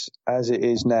base as it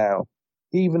is now,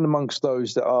 even amongst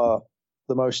those that are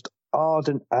the most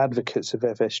ardent advocates of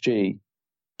FSG,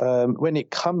 when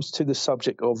it comes to the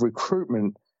subject of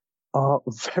recruitment, are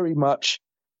very much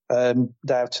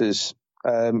doubters.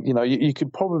 You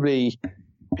could probably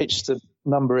pitch the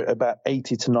number at about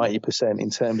 80 to 90% in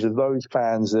terms of those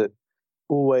fans that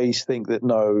always think that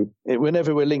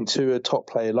whenever we're linked to a top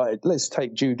player, like let's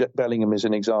take Jude Bellingham as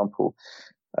an example,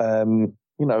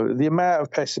 the amount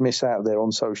of pessimists out there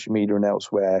on social media and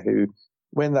elsewhere who,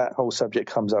 when that whole subject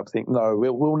comes up, think, no,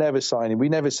 we'll never sign him. We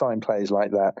never sign players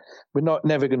like that. We're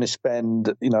never going to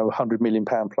spend, £100 million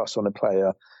plus on a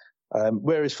player.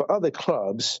 Whereas for other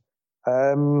clubs,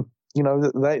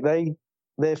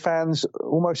 their fans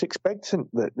almost expectant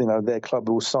that, their club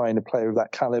will sign a player of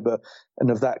that caliber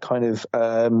and of that kind of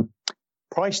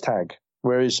price tag.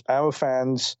 Whereas our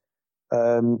fans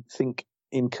think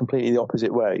in completely the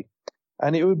opposite way.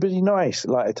 And it would be nice,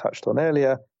 like I touched on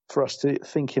earlier, for us to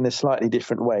think in a slightly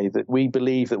different way, that we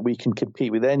believe that we can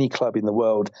compete with any club in the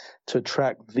world to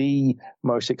attract the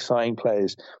most exciting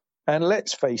players. And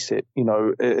let's face it,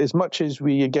 as much as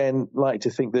we, again, like to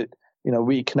think that,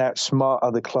 we can outsmart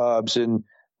other clubs and,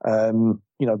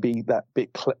 be that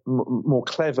bit more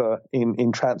clever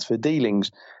in transfer dealings,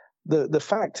 the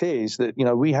fact is that,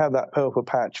 we have that purple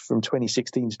patch from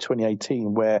 2016 to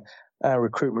 2018 where our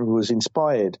recruitment was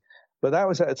inspired. But that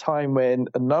was at a time when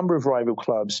a number of rival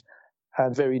clubs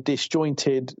had very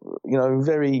disjointed,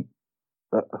 very,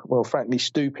 frankly,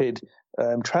 stupid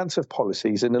transfer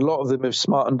policies. And a lot of them have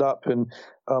smartened up and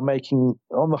are making,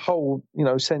 on the whole,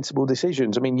 sensible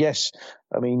decisions.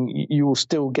 You will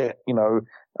still get,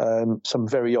 some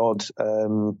very odd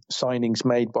signings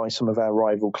made by some of our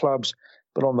rival clubs.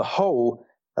 But on the whole,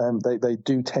 they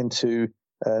do tend to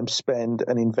spend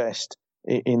and invest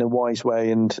in a wise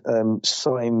way and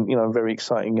sign, very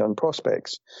exciting young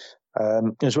prospects,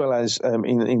 as well as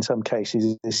in some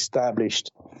cases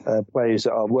established players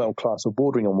that are world class or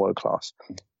bordering on world class,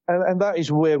 and that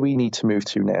is where we need to move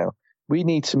to now. We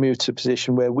need to move to a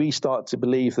position where we start to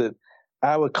believe that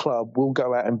our club will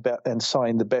go out and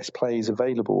sign the best players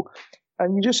available.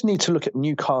 And you just need to look at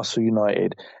Newcastle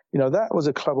United. That was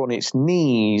a club on its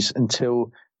knees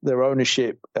until their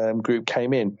ownership group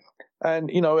came in.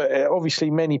 And, obviously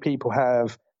many people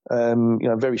have,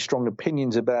 very strong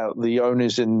opinions about the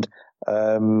owners and,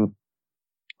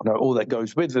 all that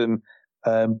goes with them.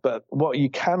 But what you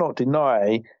cannot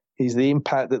deny is the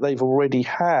impact that they've already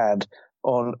had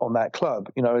on that club.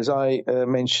 As I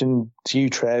mentioned to you,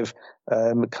 Trev,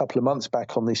 a couple of months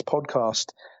back on this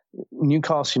podcast,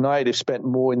 Newcastle United have spent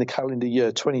more in the calendar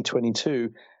year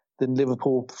 2022 than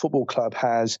Liverpool Football Club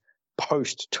has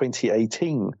post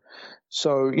 2018.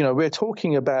 So, we're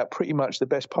talking about pretty much the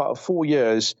best part of 4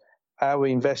 years. Our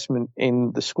investment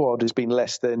in the squad has been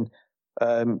less than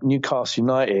Newcastle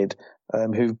United,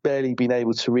 who've barely been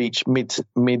able to reach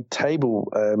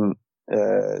mid-table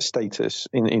status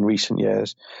in recent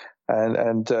years.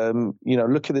 And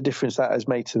look at the difference that has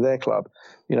made to their club.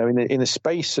 In the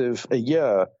space of a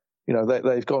year,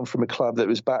 they've gone from a club that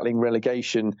was battling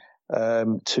relegation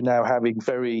to now having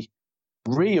very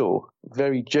real,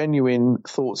 very genuine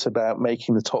thoughts about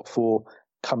making the top four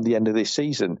come the end of this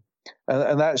season.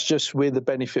 And that's just with the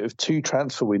benefit of 2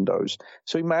 transfer windows.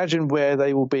 So imagine where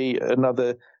they will be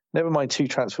another, never mind 2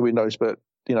 transfer windows, but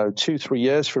 2-3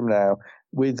 years from now,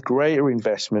 with greater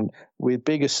investment, with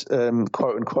bigger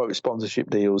quote unquote sponsorship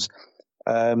deals,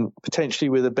 potentially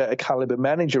with a better caliber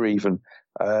manager even.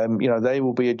 They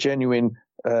will be a genuine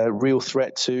real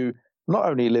threat to not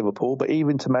only Liverpool, but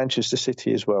even to Manchester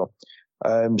City as well.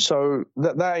 So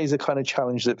that is a kind of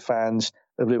challenge that fans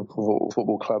of Liverpool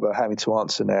Football Club are having to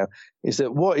answer now, is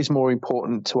that what is more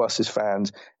important to us as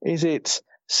fans? Is it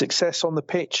success on the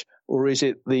pitch, or is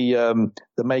it the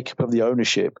makeup of the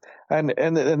ownership? And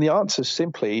the answer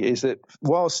simply is that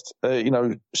whilst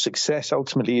success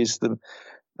ultimately is the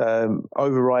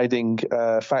overriding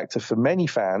factor for many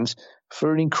fans,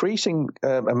 for an increasing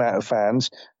amount of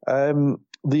fans,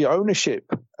 the ownership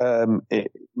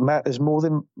it matters more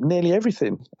than nearly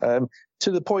everything.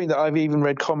 To the point that I've even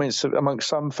read comments amongst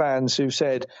some fans who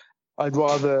said, I'd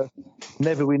rather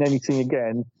never win anything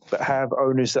again, but have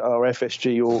owners that are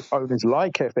FSG or owners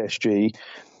like FSG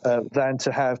than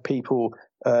to have people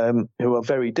who are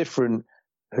very different,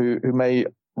 who may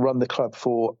run the club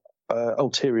for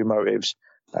ulterior motives.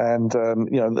 And,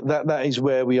 that is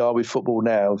where we are with football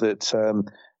now, that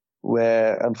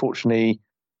where, unfortunately,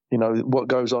 what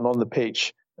goes on the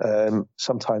pitch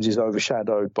sometimes is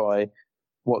overshadowed by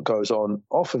what goes on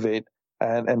off of it.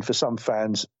 And for some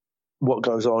fans, what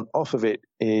goes on off of it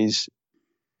is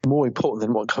more important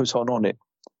than what goes on it.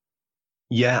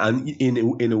 Yeah, and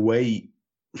in a way,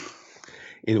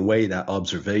 that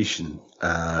observation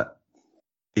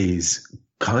is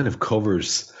kind of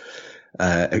covers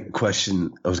a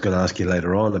question I was going to ask you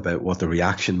later on about what the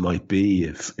reaction might be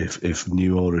if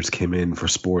new owners came in for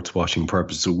sports washing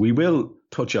purposes. So we will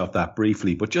touch off that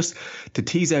briefly, but just to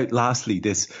tease out lastly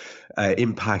this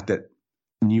impact that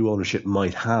new ownership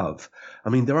might have. I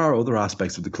mean, there are other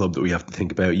aspects of the club that we have to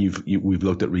think about. We've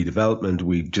looked at redevelopment.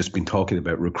 We've just been talking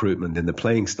about recruitment and the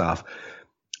playing staff.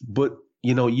 But,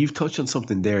 you've touched on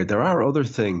something there. There are other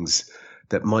things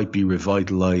that might be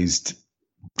revitalized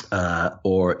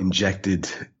or injected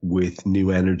with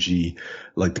new energy,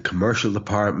 like the commercial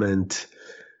department,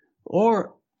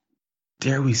 or,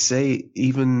 dare we say,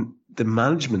 even the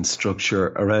management structure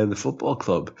around the football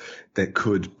club that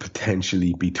could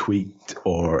potentially be tweaked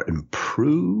or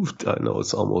improved. I know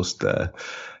it's almost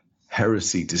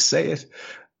heresy to say it,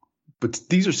 but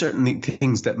these are certainly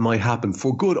things that might happen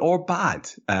for good or bad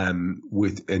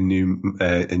with a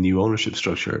new ownership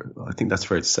structure. I think that's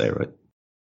fair to say, right?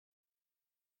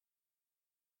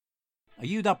 Are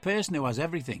you that person who has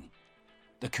everything?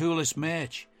 The coolest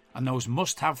merch and those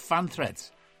must-have fan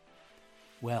threads?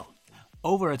 Well,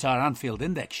 over at our Anfield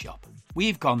Index shop,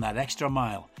 we've gone that extra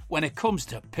mile when it comes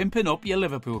to pimping up your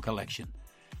Liverpool collection.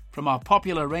 From our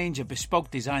popular range of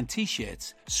bespoke design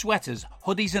t-shirts, sweaters,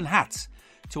 hoodies and hats,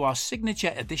 to our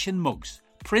signature edition mugs,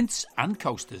 prints and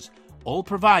coasters, all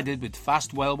provided with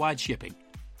fast worldwide shipping.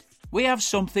 We have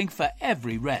something for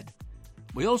every red.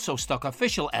 We also stock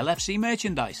official LFC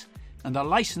merchandise and are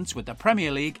licensed with the Premier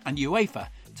League and UEFA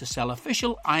to sell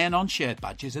official iron-on shirt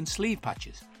badges and sleeve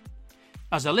patches.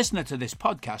 As a listener to this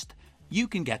podcast, you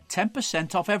can get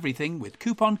 10% off everything with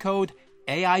coupon code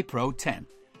AIPRO10.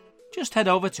 Just head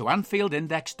over to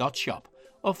AnfieldIndex.shop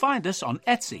or find us on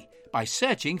Etsy by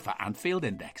searching for Anfield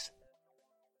Index.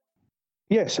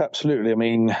 Yes, absolutely. I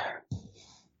mean,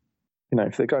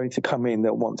 if they're going to come in,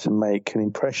 they'll want to make an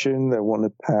impression. They'll want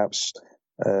to perhaps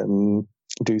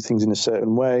do things in a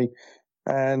certain way.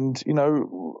 And,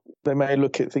 they may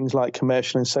look at things like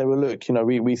commercial and say, well, look,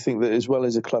 we think that as well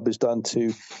as the club has done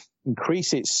to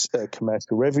increase its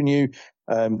commercial revenue,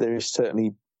 there is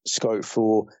certainly scope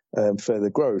for further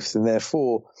growth. And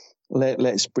therefore,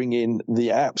 let's bring in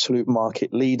the absolute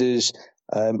market leaders,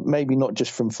 maybe not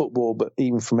just from football, but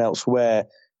even from elsewhere,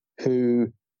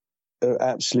 who are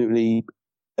absolutely,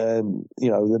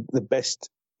 the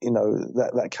best,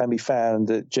 that can be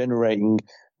found at generating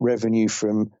revenue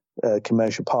from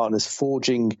commercial partners,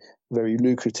 forging very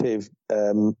lucrative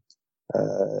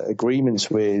agreements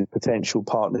with potential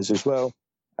partners as well,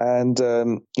 and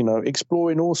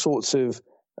exploring all sorts of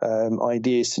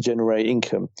ideas to generate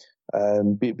income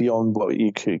beyond what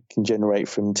you can generate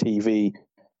from TV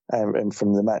and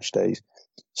from the match days.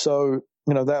 So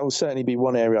that will certainly be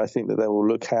one area I think that they will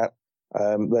look at.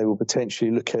 They will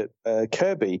potentially look at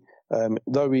Kirby,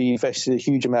 though we invested a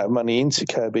huge amount of money into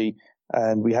Kirby.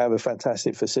 And we have a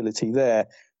fantastic facility there.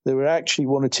 There were actually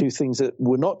one or two things that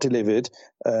were not delivered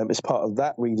as part of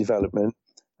that redevelopment.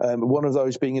 One of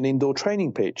those being an indoor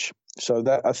training pitch. So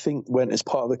that, I think, went as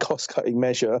part of a cost-cutting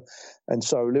measure. And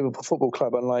so Liverpool Football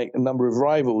Club, unlike a number of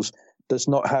rivals, does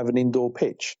not have an indoor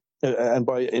pitch. And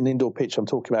by an indoor pitch, I'm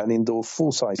talking about an indoor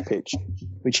full-size pitch,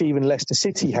 which even Leicester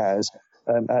City has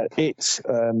at its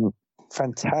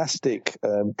fantastic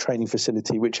training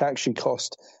facility, which actually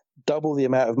cost double the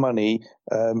amount of money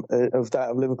of that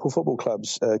of Liverpool Football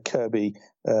Club's Kirby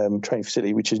training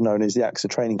facility, which is known as the AXA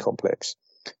Training Complex.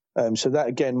 So that,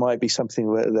 again, might be something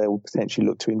where they will potentially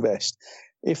look to invest.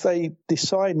 If they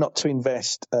decide not to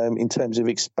invest in terms of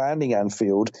expanding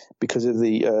Anfield because of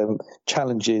the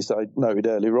challenges that I noted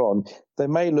earlier on, they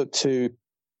may look to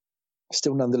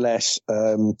still nonetheless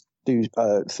do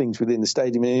things within the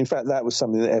stadium. And in fact, that was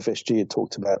something that FSG had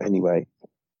talked about anyway.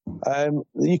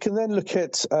 You can then look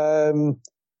at, and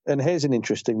here's an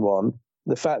interesting one,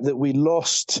 the fact that we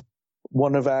lost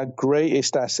one of our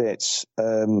greatest assets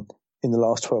in the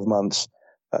last 12 months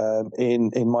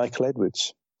in Michael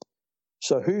Edwards.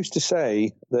 So who's to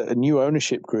say that a new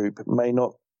ownership group may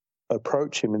not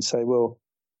approach him and say, well,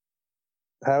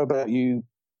 how about you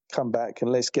come back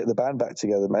and let's get the band back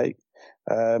together, mate?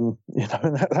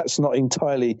 That's not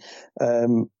entirely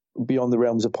beyond the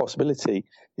realms of possibility.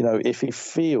 If he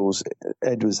feels,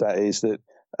 Edwards, that is, that,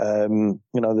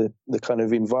 the kind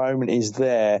of environment is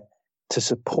there to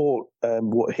support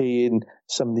what he and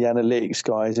some of the analytics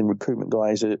guys and recruitment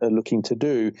guys are looking to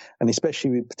do, and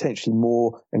especially with potentially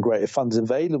more and greater funds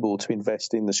available to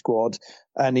invest in the squad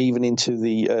and even into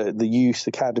the youth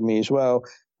academy as well,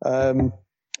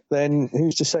 then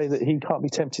who's to say that he can't be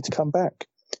tempted to come back?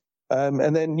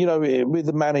 And then, with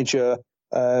the manager,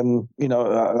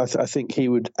 I think he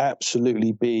would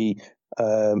absolutely be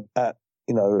at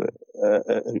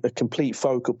a complete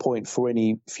focal point for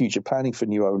any future planning for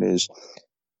new owners.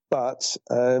 But,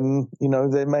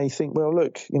 they may think, well,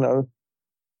 look,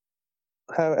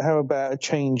 how about a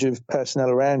change of personnel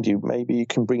around you? Maybe you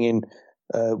can bring in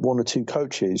one or two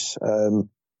coaches,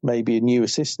 maybe a new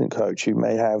assistant coach who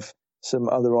may have some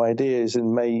other ideas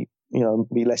and may,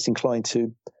 be less inclined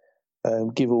to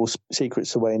give all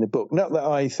secrets away in the book. Not that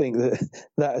I think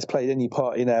that has played any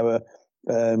part in our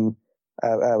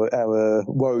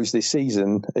woes this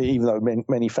season, even though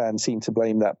many fans seem to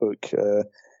blame that book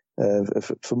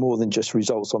for more than just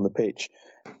results on the pitch.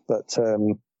 But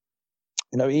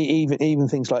even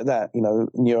things like that,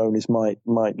 new owners might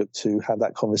look to have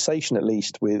that conversation at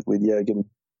least with Jurgen.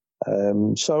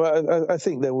 So I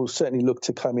think they will certainly look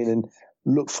to come in and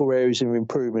look for areas of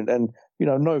improvement. And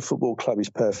no football club is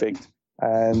perfect,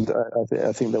 and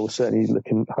I think they will certainly look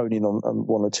and hone in on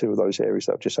one or two of those areas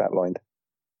that I've just outlined.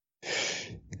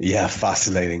 Yeah,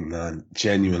 fascinating, man.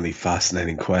 Genuinely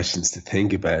fascinating questions to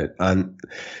think about. And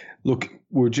look,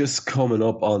 we're just coming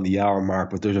up on the hour mark,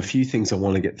 but there's a few things I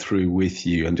want to get through with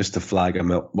you. And just to flag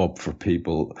them up for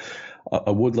people,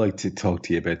 I would like to talk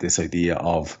to you about this idea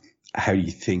of how you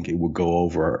think it would go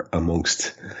over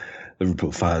amongst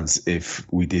Liverpool fans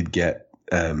if we did get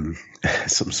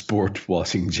some sport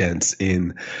watching gents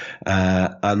in,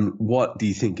 and what do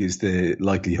you think is the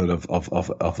likelihood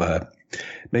of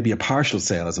maybe a partial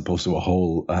sale as opposed to a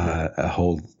whole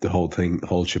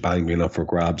shebang being up for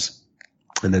grabs?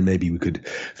 And then maybe we could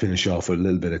finish off with a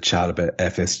little bit of chat about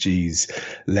FSG's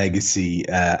legacy,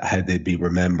 how they'd be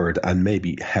remembered, and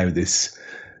maybe how this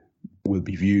will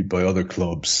be viewed by other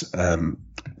clubs.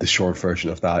 The short version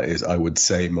of that is, I would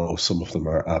say some of them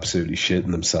are absolutely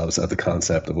shitting themselves at the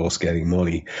concept of us getting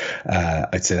money.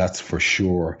 I'd say that's for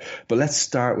sure. But let's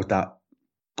start with that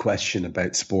question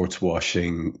about sports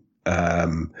washing,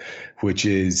 which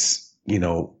is,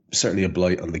 certainly a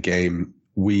blight on the game.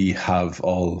 We have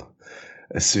all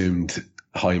assumed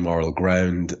high moral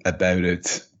ground about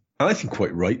it, and I think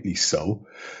quite rightly so.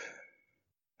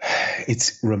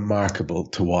 It's remarkable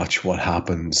to watch what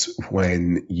happens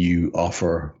when you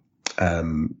offer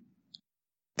the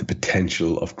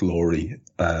potential of glory,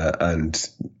 and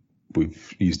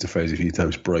we've used the phrase a few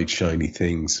times, bright, shiny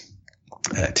things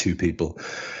to people.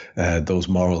 Those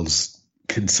morals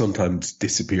can sometimes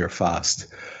disappear fast.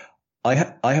 I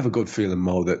have a good feeling,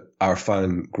 Mo, that our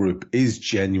fan group is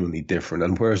genuinely different.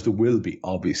 And whereas there will be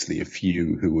obviously a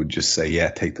few who would just say, yeah,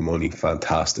 take the money,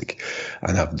 fantastic,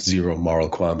 and have zero moral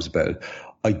qualms about it,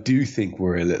 I do think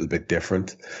we're a little bit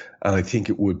different. And I think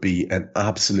it would be an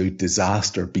absolute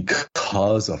disaster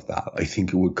because of that. I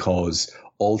think it would cause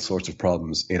all sorts of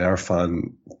problems in our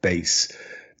fan base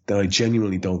that I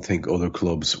genuinely don't think other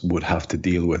clubs would have to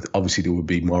deal with. Obviously, there would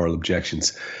be moral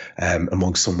objections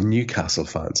amongst some Newcastle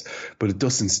fans, but they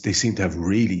seem to have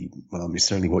really,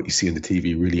 certainly what you see on the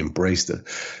TV, really embraced it.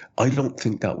 I don't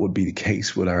think that would be the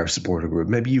case with our supporter group.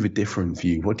 Maybe you have a different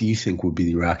view. What do you think would be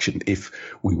the reaction if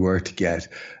we were to get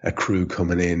a crew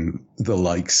coming in, the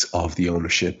likes of the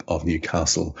ownership of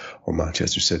Newcastle or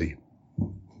Manchester City?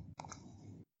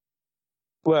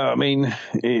 Well,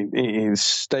 it is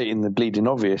stating the bleeding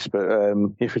obvious, but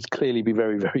it would clearly be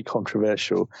very, very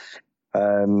controversial,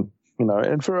 and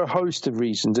for a host of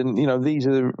reasons. And, these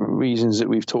are the reasons that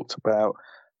we've talked about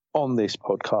on this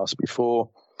podcast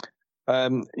before. What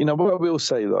I will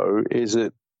say, though, is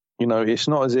that, it's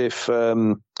not as if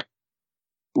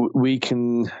we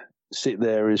can sit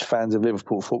there as fans of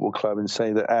Liverpool Football Club and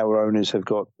say that our owners have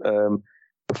got a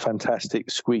fantastic,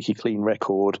 squeaky clean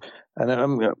record. And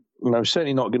I'm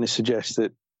certainly not going to suggest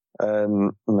that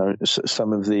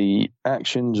some of the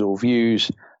actions or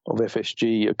views of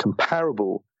FSG are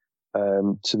comparable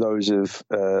to those of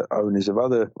owners of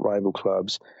other rival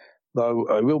clubs. Though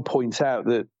I will point out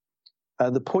that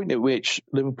the point at which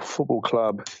Liverpool Football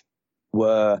Club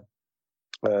were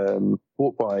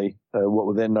bought by what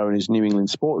were then known as New England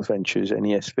Sport Ventures,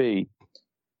 NESV,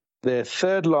 their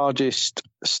third largest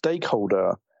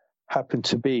stakeholder happened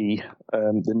to be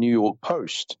the New York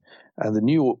Post. And the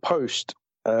New York Post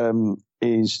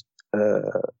is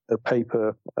a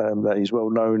paper that is well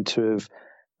known to have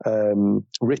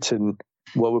written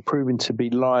what were proven to be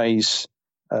lies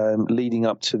leading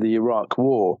up to the Iraq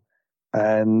War.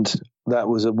 And that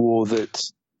was a war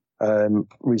that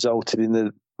resulted in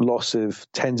the loss of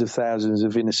tens of thousands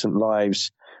of innocent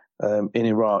lives in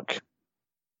Iraq.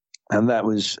 And that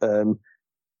was,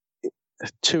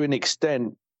 to an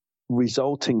extent,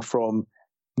 resulting from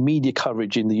media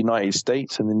coverage in the United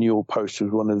States, and the New York Post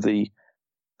was one of the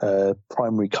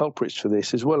primary culprits for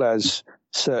this, as well as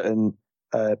certain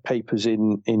papers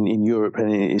in Europe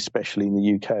and especially in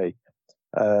the UK.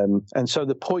 And so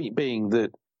the point being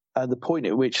that at the point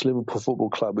at which Liverpool Football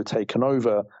Club were taken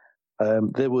over,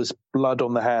 there was blood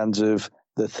on the hands of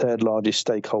the third largest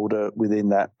stakeholder within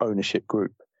that ownership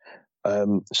group.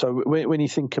 So when you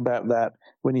think about that,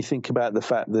 when you think about the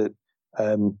fact that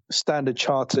Standard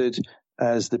Chartered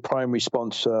as the primary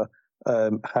sponsor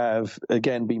have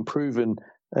again been proven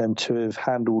to have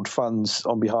handled funds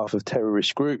on behalf of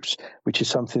terrorist groups, which is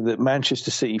something that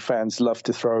Manchester City fans love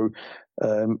to throw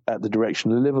at the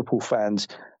direction of Liverpool fans,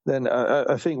 then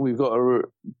I think we've got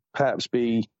to perhaps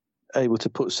be able to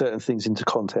put certain things into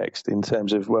context in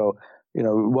terms of, well, you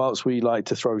know, whilst we like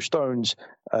to throw stones,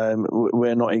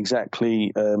 we're not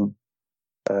exactly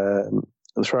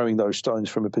throwing those stones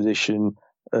from a position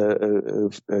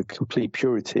of complete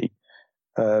purity.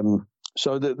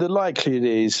 So the likelihood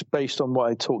is, based on what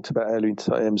I talked about earlier in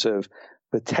terms of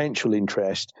potential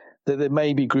interest, that there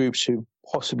may be groups who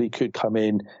possibly could come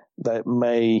in that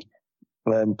may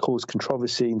cause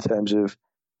controversy in terms of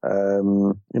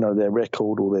their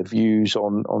record or their views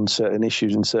on certain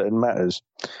issues and certain matters.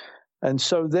 And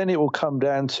so then it will come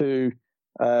down to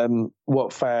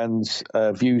what fans'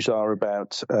 views are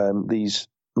about these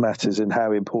matters and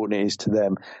how important it is to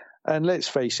them. And let's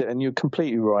face it, and you're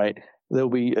completely right, there'll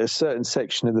be a certain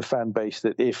section of the fan base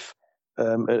that if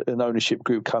an ownership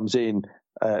group comes in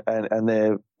and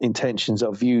their intentions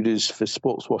are viewed as for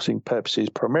sports washing purposes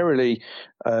primarily,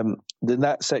 then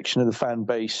that section of the fan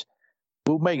base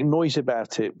will make noise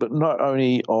about it, but not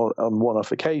only on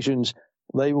one-off occasions,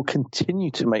 they will continue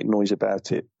to make noise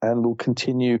about it and will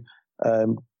continue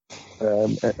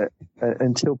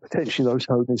until potentially those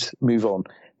owners move on,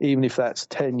 even if that's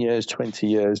 10 years, 20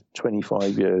 years,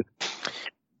 25 years.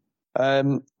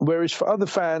 Whereas for other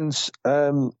fans,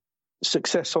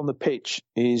 success on the pitch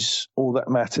is all that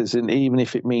matters. And even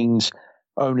if it means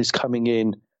owners coming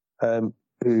in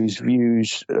whose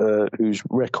views, whose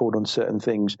record on certain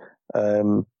things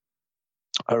are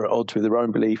at odds with their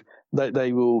own belief,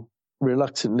 they will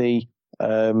reluctantly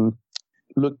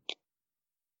look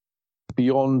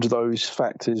beyond those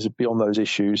factors, beyond those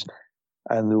issues,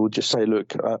 and they will just say,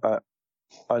 look,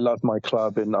 I love my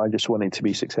club and I just want it to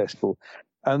be successful.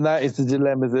 And that is the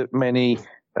dilemma that many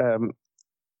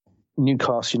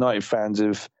Newcastle United fans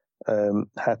have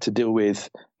had to deal with,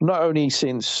 not only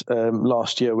since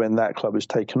last year when that club was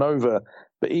taken over,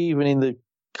 but even in the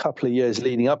couple of years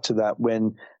leading up to that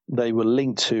when they were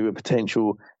linked to a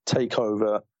potential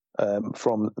takeover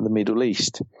from the Middle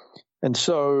East. And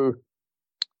so,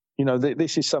 you know,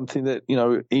 this is something that, you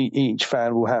know, each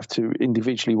fan will have to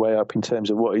individually weigh up in terms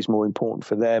of what is more important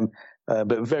for them.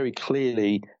 But very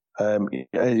clearly, and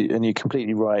you're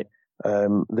completely right,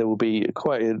 there will be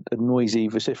quite a noisy,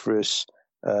 vociferous,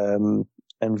 and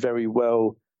very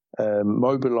well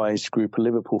mobilised group of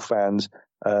Liverpool fans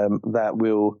that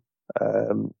will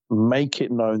make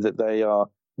it known that they are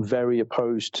very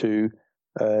opposed to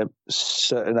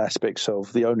certain aspects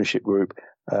of the ownership group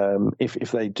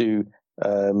if they do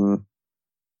come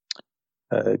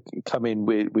in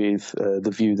with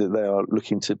the view that they are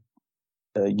looking to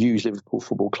use Liverpool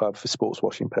Football Club for sports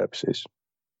washing purposes.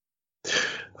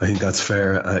 I think that's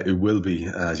fair. It will be,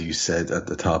 as you said, at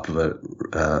the top of it,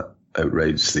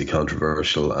 outrageously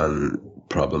controversial and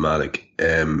problematic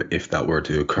if that were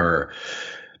to occur.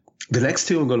 The next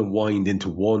two I'm going to wind into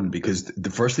one, because the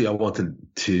first thing I wanted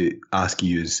to ask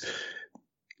you is,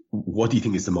 what do you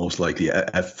think is the most likely,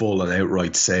 a full and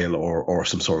outright sale or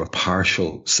some sort of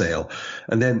partial sale?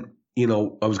 And then, you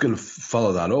know, I was going to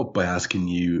follow that up by asking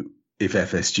you, if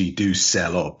FSG do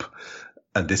sell up,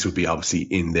 and this would be obviously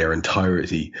in their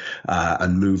entirety,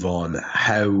 and move on,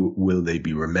 how will they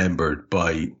be remembered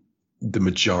by the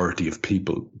majority of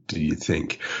people, do you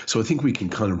think? So I think we can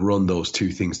kind of run those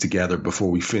two things together before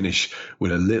we finish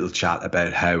with a little chat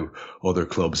about how other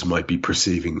clubs might be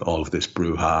perceiving all of this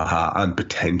brouhaha and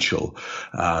potential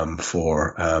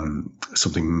for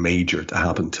something major to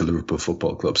happen to Liverpool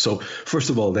Football Club. So first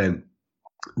of all then,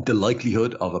 the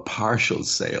likelihood of a partial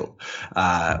sale,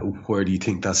 where do you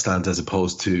think that stands as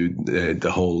opposed to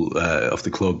the whole of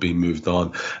the club being moved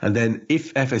on? And then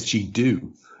if FSG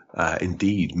do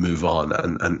indeed move on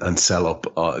and sell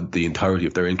up the entirety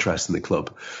of their interest in the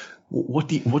club, what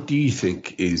do you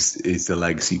think is the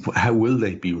legacy? How will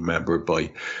they be remembered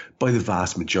by the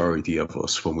vast majority of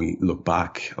us when we look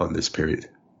back on this period?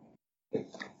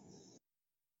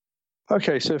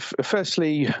 Okay, so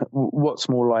firstly, what's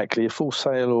more likely, a full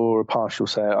sale or a partial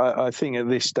sale? I think at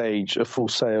this stage, a full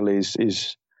sale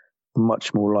is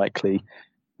much more likely.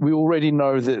 We already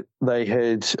know that they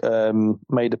had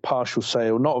made a partial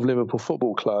sale, not of Liverpool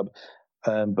Football Club,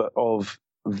 but of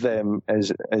them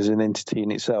as an entity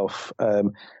in itself.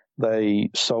 They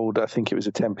sold, I think it was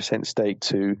a 10% stake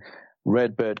to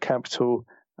Redbird Capital,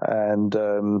 and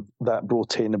that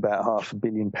brought in about £500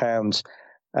 million.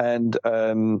 And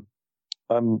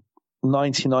I'm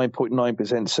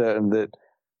 99.9% certain that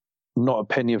not a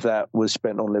penny of that was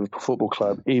spent on Liverpool Football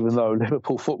Club, even though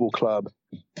Liverpool Football Club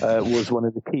was one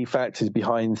of the key factors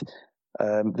behind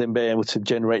them being able to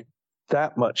generate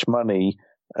that much money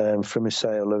from a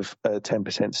sale of a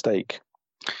 10% stake.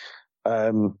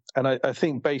 And I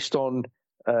think based on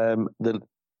the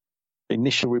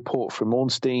initial report from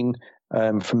Ornstein,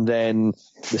 from then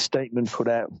the statement put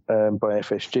out by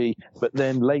FSG, but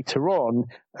then later on,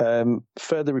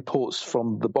 further reports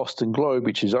from the Boston Globe,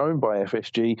 which is owned by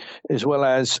FSG, as well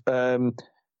as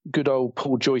good old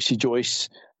Paul Joyce,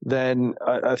 then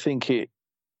I think it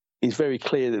is very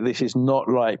clear that this is not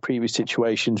like previous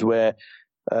situations where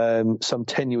some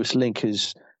tenuous link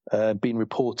has been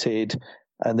reported,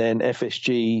 and then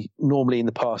FSG, normally in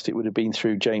the past it would have been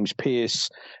through James Pearce,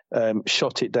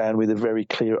 shot it down with a very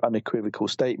clear, unequivocal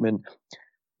statement.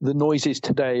 The noises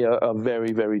today are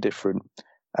very, very different.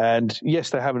 And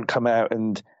yes, they haven't come out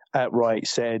and outright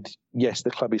said, yes, the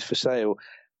club is for sale.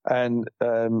 And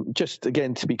just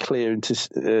again, to be clear and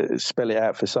to spell it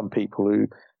out for some people who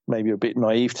maybe are a bit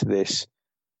naive to this,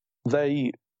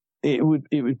 it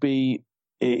would be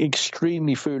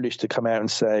extremely foolish to come out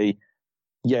and say,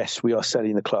 yes, we are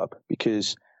selling the club,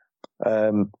 because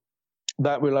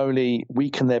that will only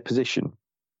weaken their position.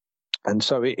 And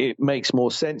so it makes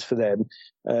more sense for them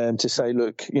to say,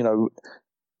 look,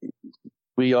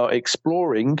 we are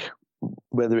exploring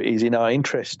whether it is in our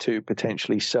interest to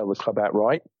potentially sell the club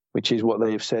outright, which is what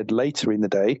they have said later in the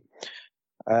day.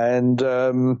 And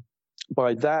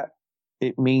by that,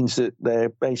 it means that they're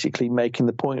basically making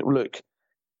the point, look,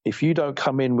 if you don't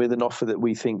come in with an offer that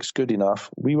we think is good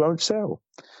enough, we won't sell.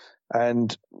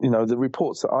 And, the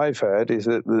reports that I've heard is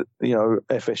that,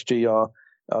 FSG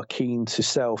are keen to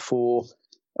sell for,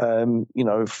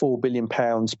 £4 billion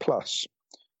plus.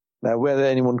 Now, whether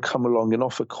anyone come along and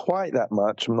offer quite that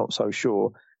much, I'm not so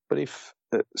sure. But if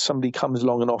somebody comes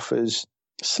along and offers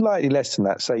slightly less than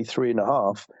that, say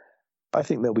 3.5, I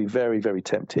think they'll be very, very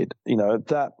tempted. At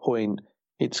that point,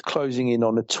 it's closing in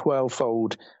on a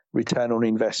 12-fold return on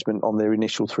investment on their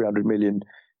initial 300 million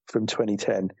from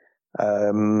 2010.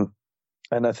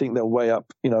 And I think they'll weigh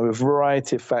up, a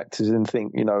variety of factors and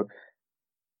think,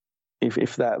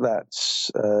 if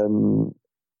that's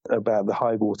about the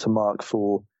high water mark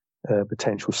for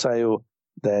potential sale,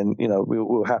 then,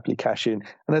 we'll happily cash in.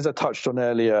 And as I touched on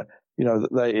earlier,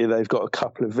 they've got a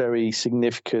couple of very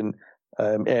significant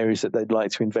areas that they'd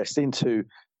like to invest into,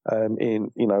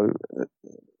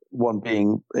 one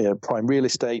being prime real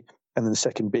estate, and then the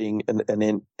second being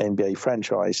an NBA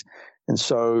franchise. And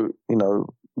so,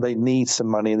 they need some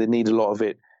money and they need a lot of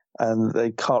it, and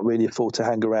they can't really afford to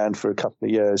hang around for a couple of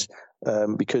years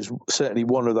because certainly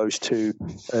one of those two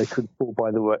could fall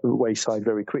by the wayside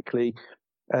very quickly.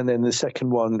 And then the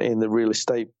second one in the real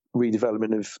estate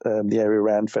redevelopment of the area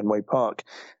around Fenway Park,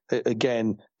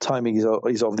 again, timing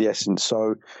is of the essence.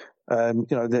 So,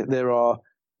 there are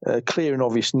clear and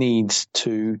obvious needs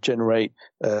to generate,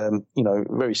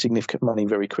 very significant money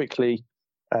very quickly.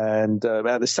 And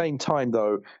at the same time,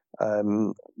 though,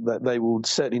 that they will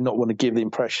certainly not want to give the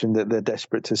impression that they're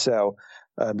desperate to sell,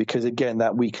 because, again,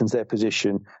 that weakens their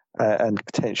position and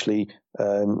potentially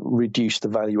reduce the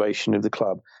valuation of the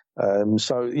club.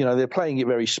 So, they're playing it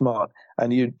very smart,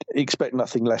 and you'd expect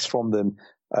nothing less from them.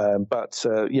 But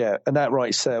an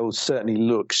outright sale certainly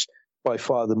looks by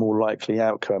far the more likely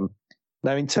outcome.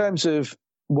 Now, in terms of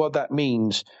what that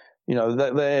means,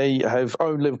 that they have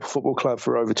owned Liverpool Football Club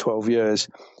for over 12 years.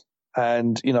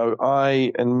 And,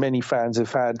 I and many fans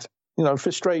have had,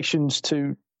 frustrations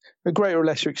to a greater or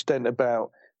lesser extent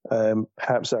about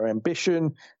perhaps their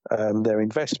ambition, their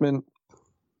investment,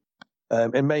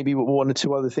 and maybe one or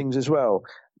two other things as well.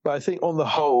 But I think on the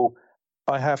whole,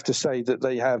 I have to say that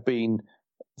they have been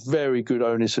very good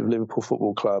owners of Liverpool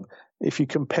Football Club. If you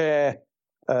compare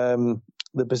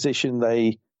the position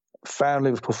they found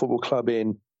Liverpool Football Club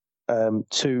in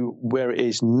to where it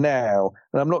is now,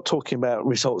 and I'm not talking about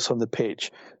results on the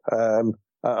pitch.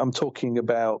 I'm talking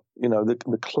about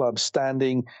the club's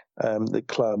standing, the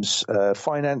club's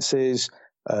finances,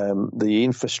 the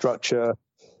infrastructure,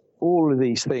 all of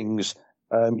these things.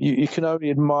 You can only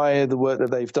admire the work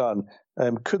that they've done.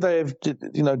 Could they have,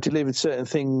 delivered certain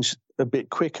things a bit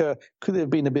quicker? Could they have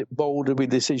been a bit bolder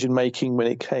with decision making when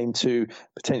it came to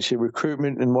potentially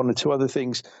recruitment and one or two other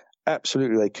things?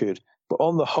 Absolutely, they could. But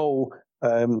on the whole,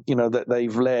 that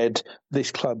they've led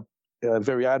this club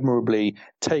very admirably,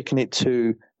 taken it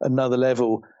to another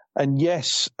level. And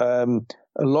yes, a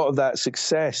lot of that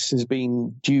success has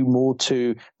been due more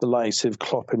to the likes of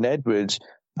Klopp and Edwards.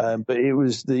 But it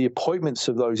was the appointments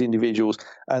of those individuals,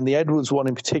 and the Edwards one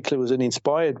in particular was an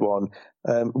inspired one,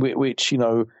 which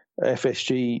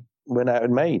FSG went out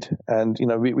and made, and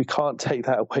we can't take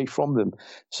that away from them.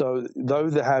 So though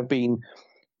there have been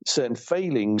certain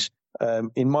failings,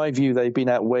 in my view, they've been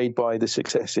outweighed by the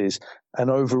successes. And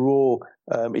overall,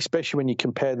 especially when you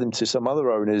compare them to some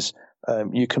other owners,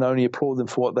 you can only applaud them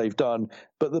for what they've done.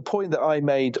 But the point that I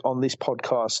made on this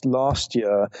podcast last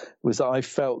year was that I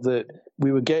felt that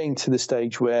we were getting to the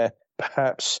stage where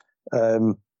perhaps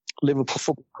Liverpool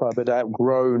Football Club had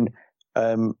outgrown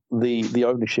the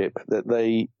ownership, that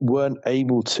they weren't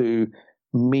able to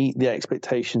meet the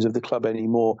expectations of the club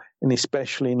anymore, and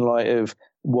especially in light of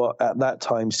what at that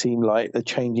time seemed like a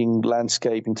changing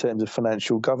landscape in terms of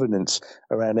financial governance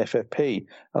around FFP.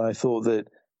 And I thought that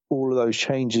all of those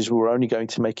changes were only going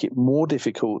to make it more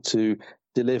difficult to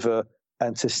deliver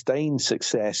and sustain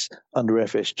success under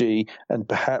FSG, and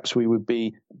perhaps we would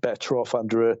be better off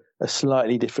under a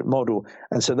slightly different model.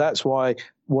 And so that's why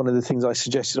one of the things I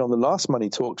suggested on the last Money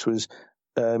Talks was,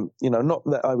 not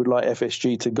that I would like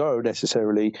FSG to go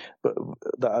necessarily, but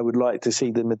that I would like to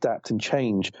see them adapt and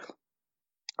change.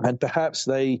 And perhaps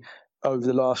they, over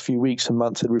the last few weeks and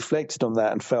months, had reflected on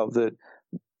that and felt that,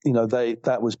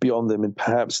 that was beyond them. And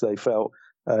perhaps they felt,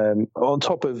 on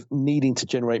top of needing to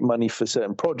generate money for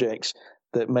certain projects,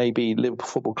 that maybe Liverpool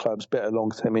Football Club's better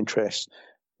long-term interests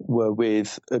were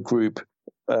with a group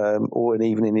or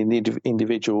even an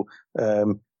individual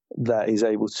that is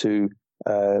able to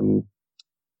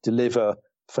deliver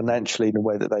financially in a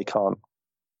way that they can't.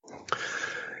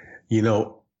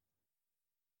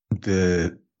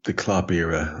 The Klopp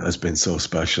era has been so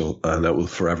special, and that will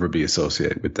forever be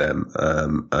associated with them.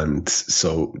 And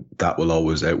so that will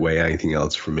always outweigh anything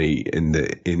else for me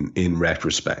in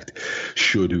retrospect.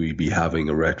 Should we be having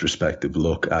a retrospective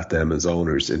look at them as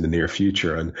owners in the near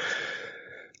future? And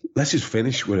let's just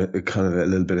finish with a kind of a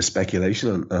little bit of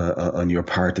speculation on your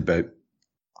part about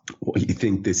what you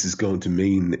think this is going to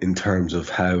mean in terms of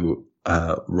how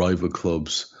rival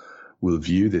clubs will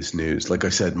view this news. Like I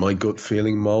said, my gut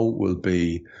feeling, Mo, will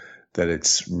be that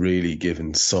it's really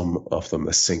given some of them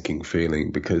a sinking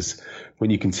feeling, because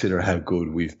when you consider how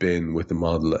good we've been with the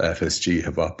model FSG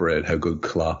have operated, how good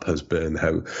Klopp has been,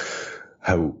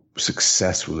 how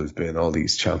successful it's been, all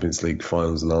these Champions League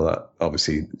finals and all that,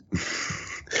 obviously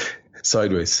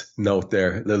sideways note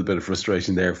there, a little bit of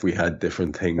frustration there. If we had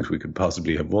different things, we could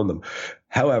possibly have won them.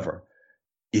 However,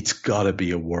 it's got to be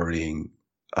a worrying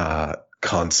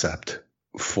concept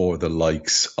for the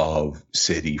likes of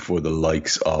City, for the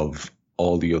likes of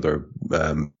all the other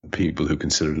people who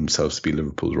consider themselves to be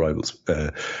Liverpool's rivals,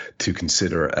 to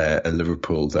consider a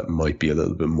Liverpool that might be a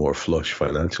little bit more flush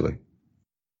financially.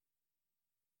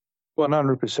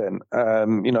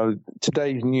 100%.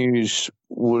 Today's news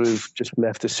would have just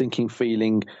left a sinking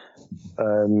feeling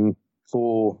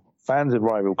for fans of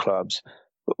rival clubs,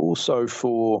 but also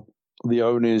for the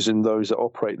owners and those that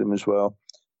operate them as well.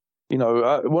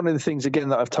 One of the things, again,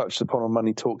 that I've touched upon on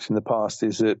Money Talks in the past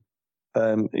is that,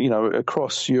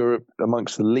 across Europe,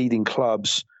 amongst the leading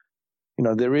clubs,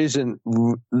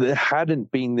 there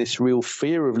hadn't been this real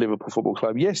fear of Liverpool Football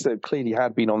Club. Yes, there clearly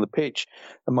had been on the pitch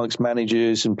amongst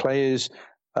managers and players,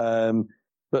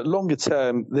 but longer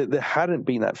term, there hadn't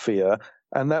been that fear.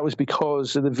 And that was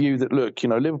because of the view that, look,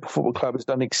 Liverpool Football Club has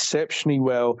done exceptionally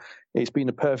well. It's been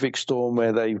a perfect storm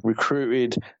where they've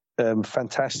recruited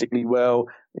fantastically well.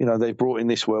 They've brought in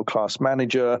this world-class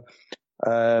manager,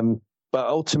 but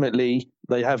ultimately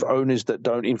they have owners that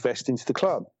don't invest into the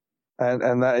club,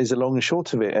 and that is the long and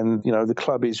short of it. And the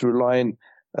club is reliant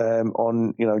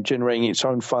on generating its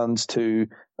own funds to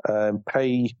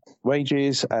pay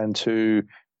wages and to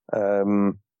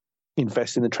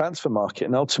invest in the transfer market.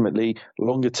 And ultimately,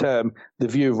 longer term, the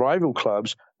view of rival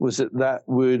clubs was that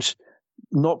would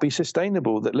not be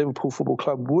sustainable, that Liverpool Football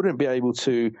Club wouldn't be able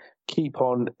to keep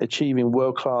on achieving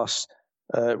world-class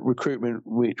recruitment,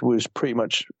 which was pretty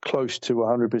much close to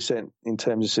 100% in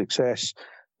terms of success,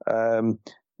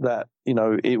 that,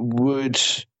 it would,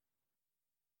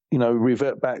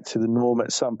 revert back to the norm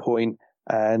at some point,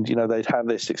 and, they'd have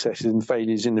their successes and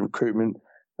failures in the recruitment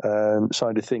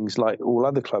side of things like all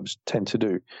other clubs tend to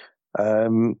do.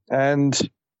 And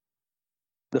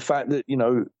the fact that,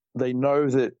 they know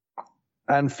that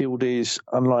Anfield is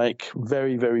unlike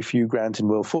very, very few grounds in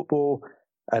world football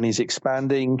and is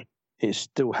expanding. It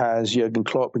still has Jurgen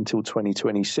Klopp until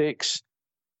 2026.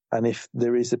 And if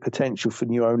there is the potential for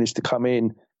new owners to come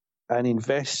in and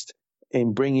invest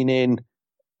in bringing in,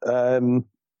 the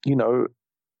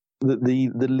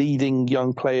leading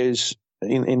young players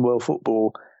in world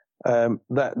football,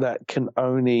 that can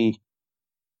only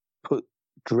put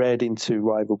dread into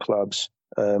rival clubs,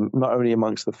 not only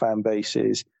amongst the fan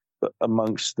bases, but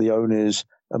amongst the owners,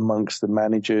 amongst the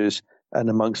managers, and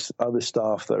amongst other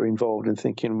staff that are involved in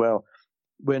thinking, well,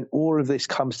 when all of this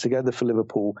comes together for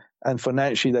Liverpool and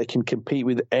financially they can compete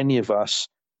with any of us,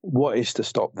 what is to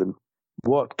stop them?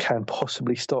 What can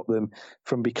possibly stop them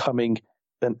from becoming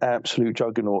an absolute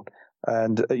juggernaut?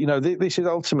 And, this is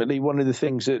ultimately one of the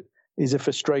things that is a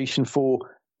frustration for,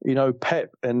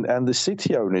 Pep and the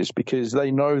City owners, because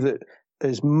they know that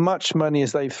as much money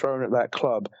as they've thrown at that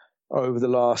club over the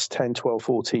last 10, 12,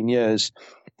 14 years,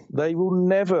 they will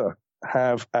never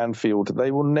have Anfield.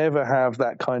 They will never have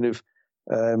that kind of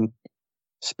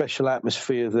special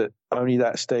atmosphere that only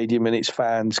that stadium and its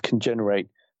fans can generate.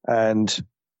 And,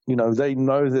 they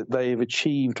know that they've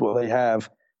achieved what they have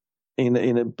in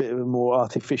a bit of a more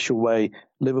artificial way.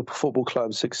 Liverpool Football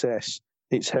Club's success,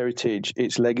 its heritage,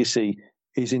 its legacy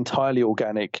is entirely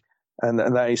organic. And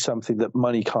that is something that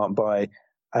money can't buy.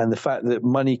 And the fact that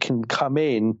money can come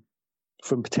in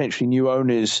from potentially new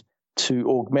owners to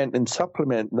augment and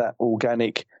supplement that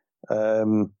organic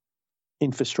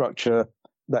infrastructure,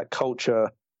 that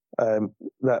culture,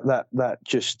 that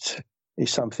just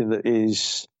is something that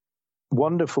is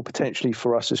wonderful potentially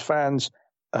for us as fans,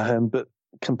 but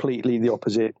completely the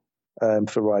opposite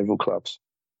for rival clubs.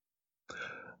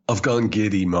 I've gone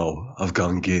giddy, Mo. I've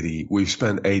gone giddy. We've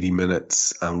spent 80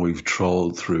 minutes and we've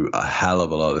trolled through a hell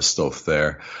of a lot of stuff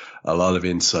there. A lot of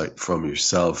insight from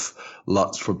yourself,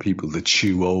 lots for people to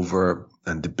chew over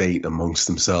and debate amongst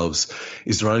themselves.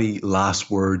 Is there any last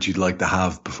words you'd like to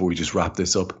have before we just wrap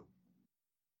this up?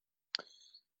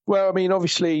 Well, I mean,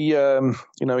 obviously,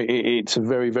 it's a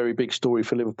very, very big story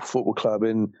for Liverpool Football Club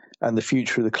and the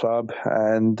future of the club.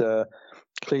 And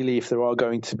clearly, if there are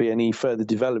going to be any further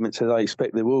developments, as I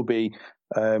expect there will be,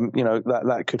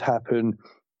 that could happen,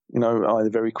 either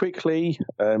very quickly.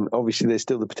 Obviously, there's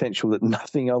still the potential that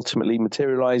nothing ultimately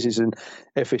materialises and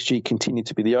FSG continue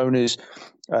to be the owners.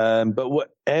 But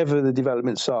whatever the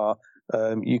developments are,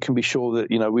 you can be sure that,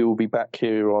 we will be back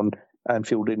here on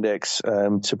Anfield Index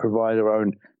to provide our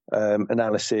own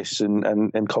analysis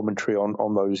and commentary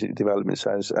on those developments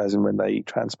as and when they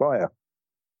transpire.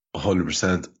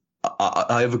 100%.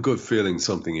 I have a good feeling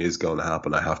something is going to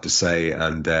happen, I have to say,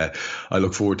 and I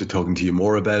look forward to talking to you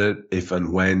more about it if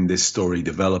and when this story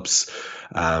develops.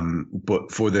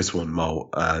 But for this one, Mo,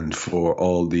 and for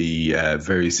all the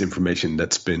various information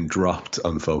that's been dropped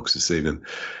on folks this evening,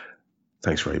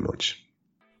 thanks very much.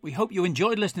 We hope you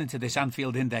enjoyed listening to this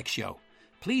Anfield Index show.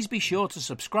 Please be sure to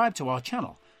subscribe to our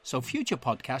channel so future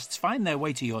podcasts find their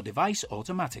way to your device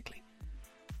automatically.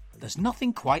 There's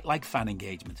nothing quite like fan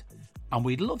engagement, and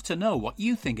we'd love to know what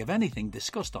you think of anything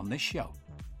discussed on this show.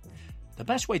 The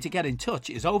best way to get in touch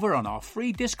is over on our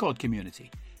free Discord community,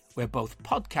 where both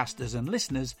podcasters and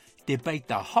listeners debate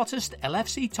the hottest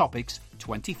LFC topics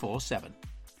 24/7.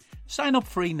 Sign up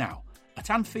free now at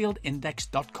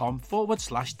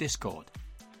AnfieldIndex.com/Discord.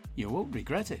 You won't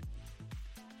regret it.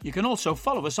 You can also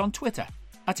follow us on Twitter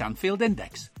at Anfield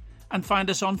Index and find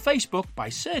us on Facebook by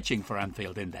searching for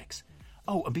Anfield Index.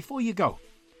 Oh, and before you go,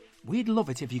 we'd love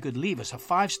it if you could leave us a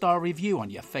 5-star review on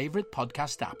your favourite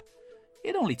podcast app.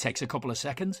 It only takes a couple of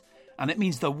seconds, and it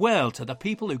means the world to the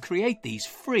people who create these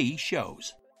free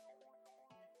shows.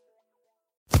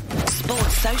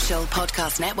 Sports Social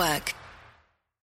Podcast Network.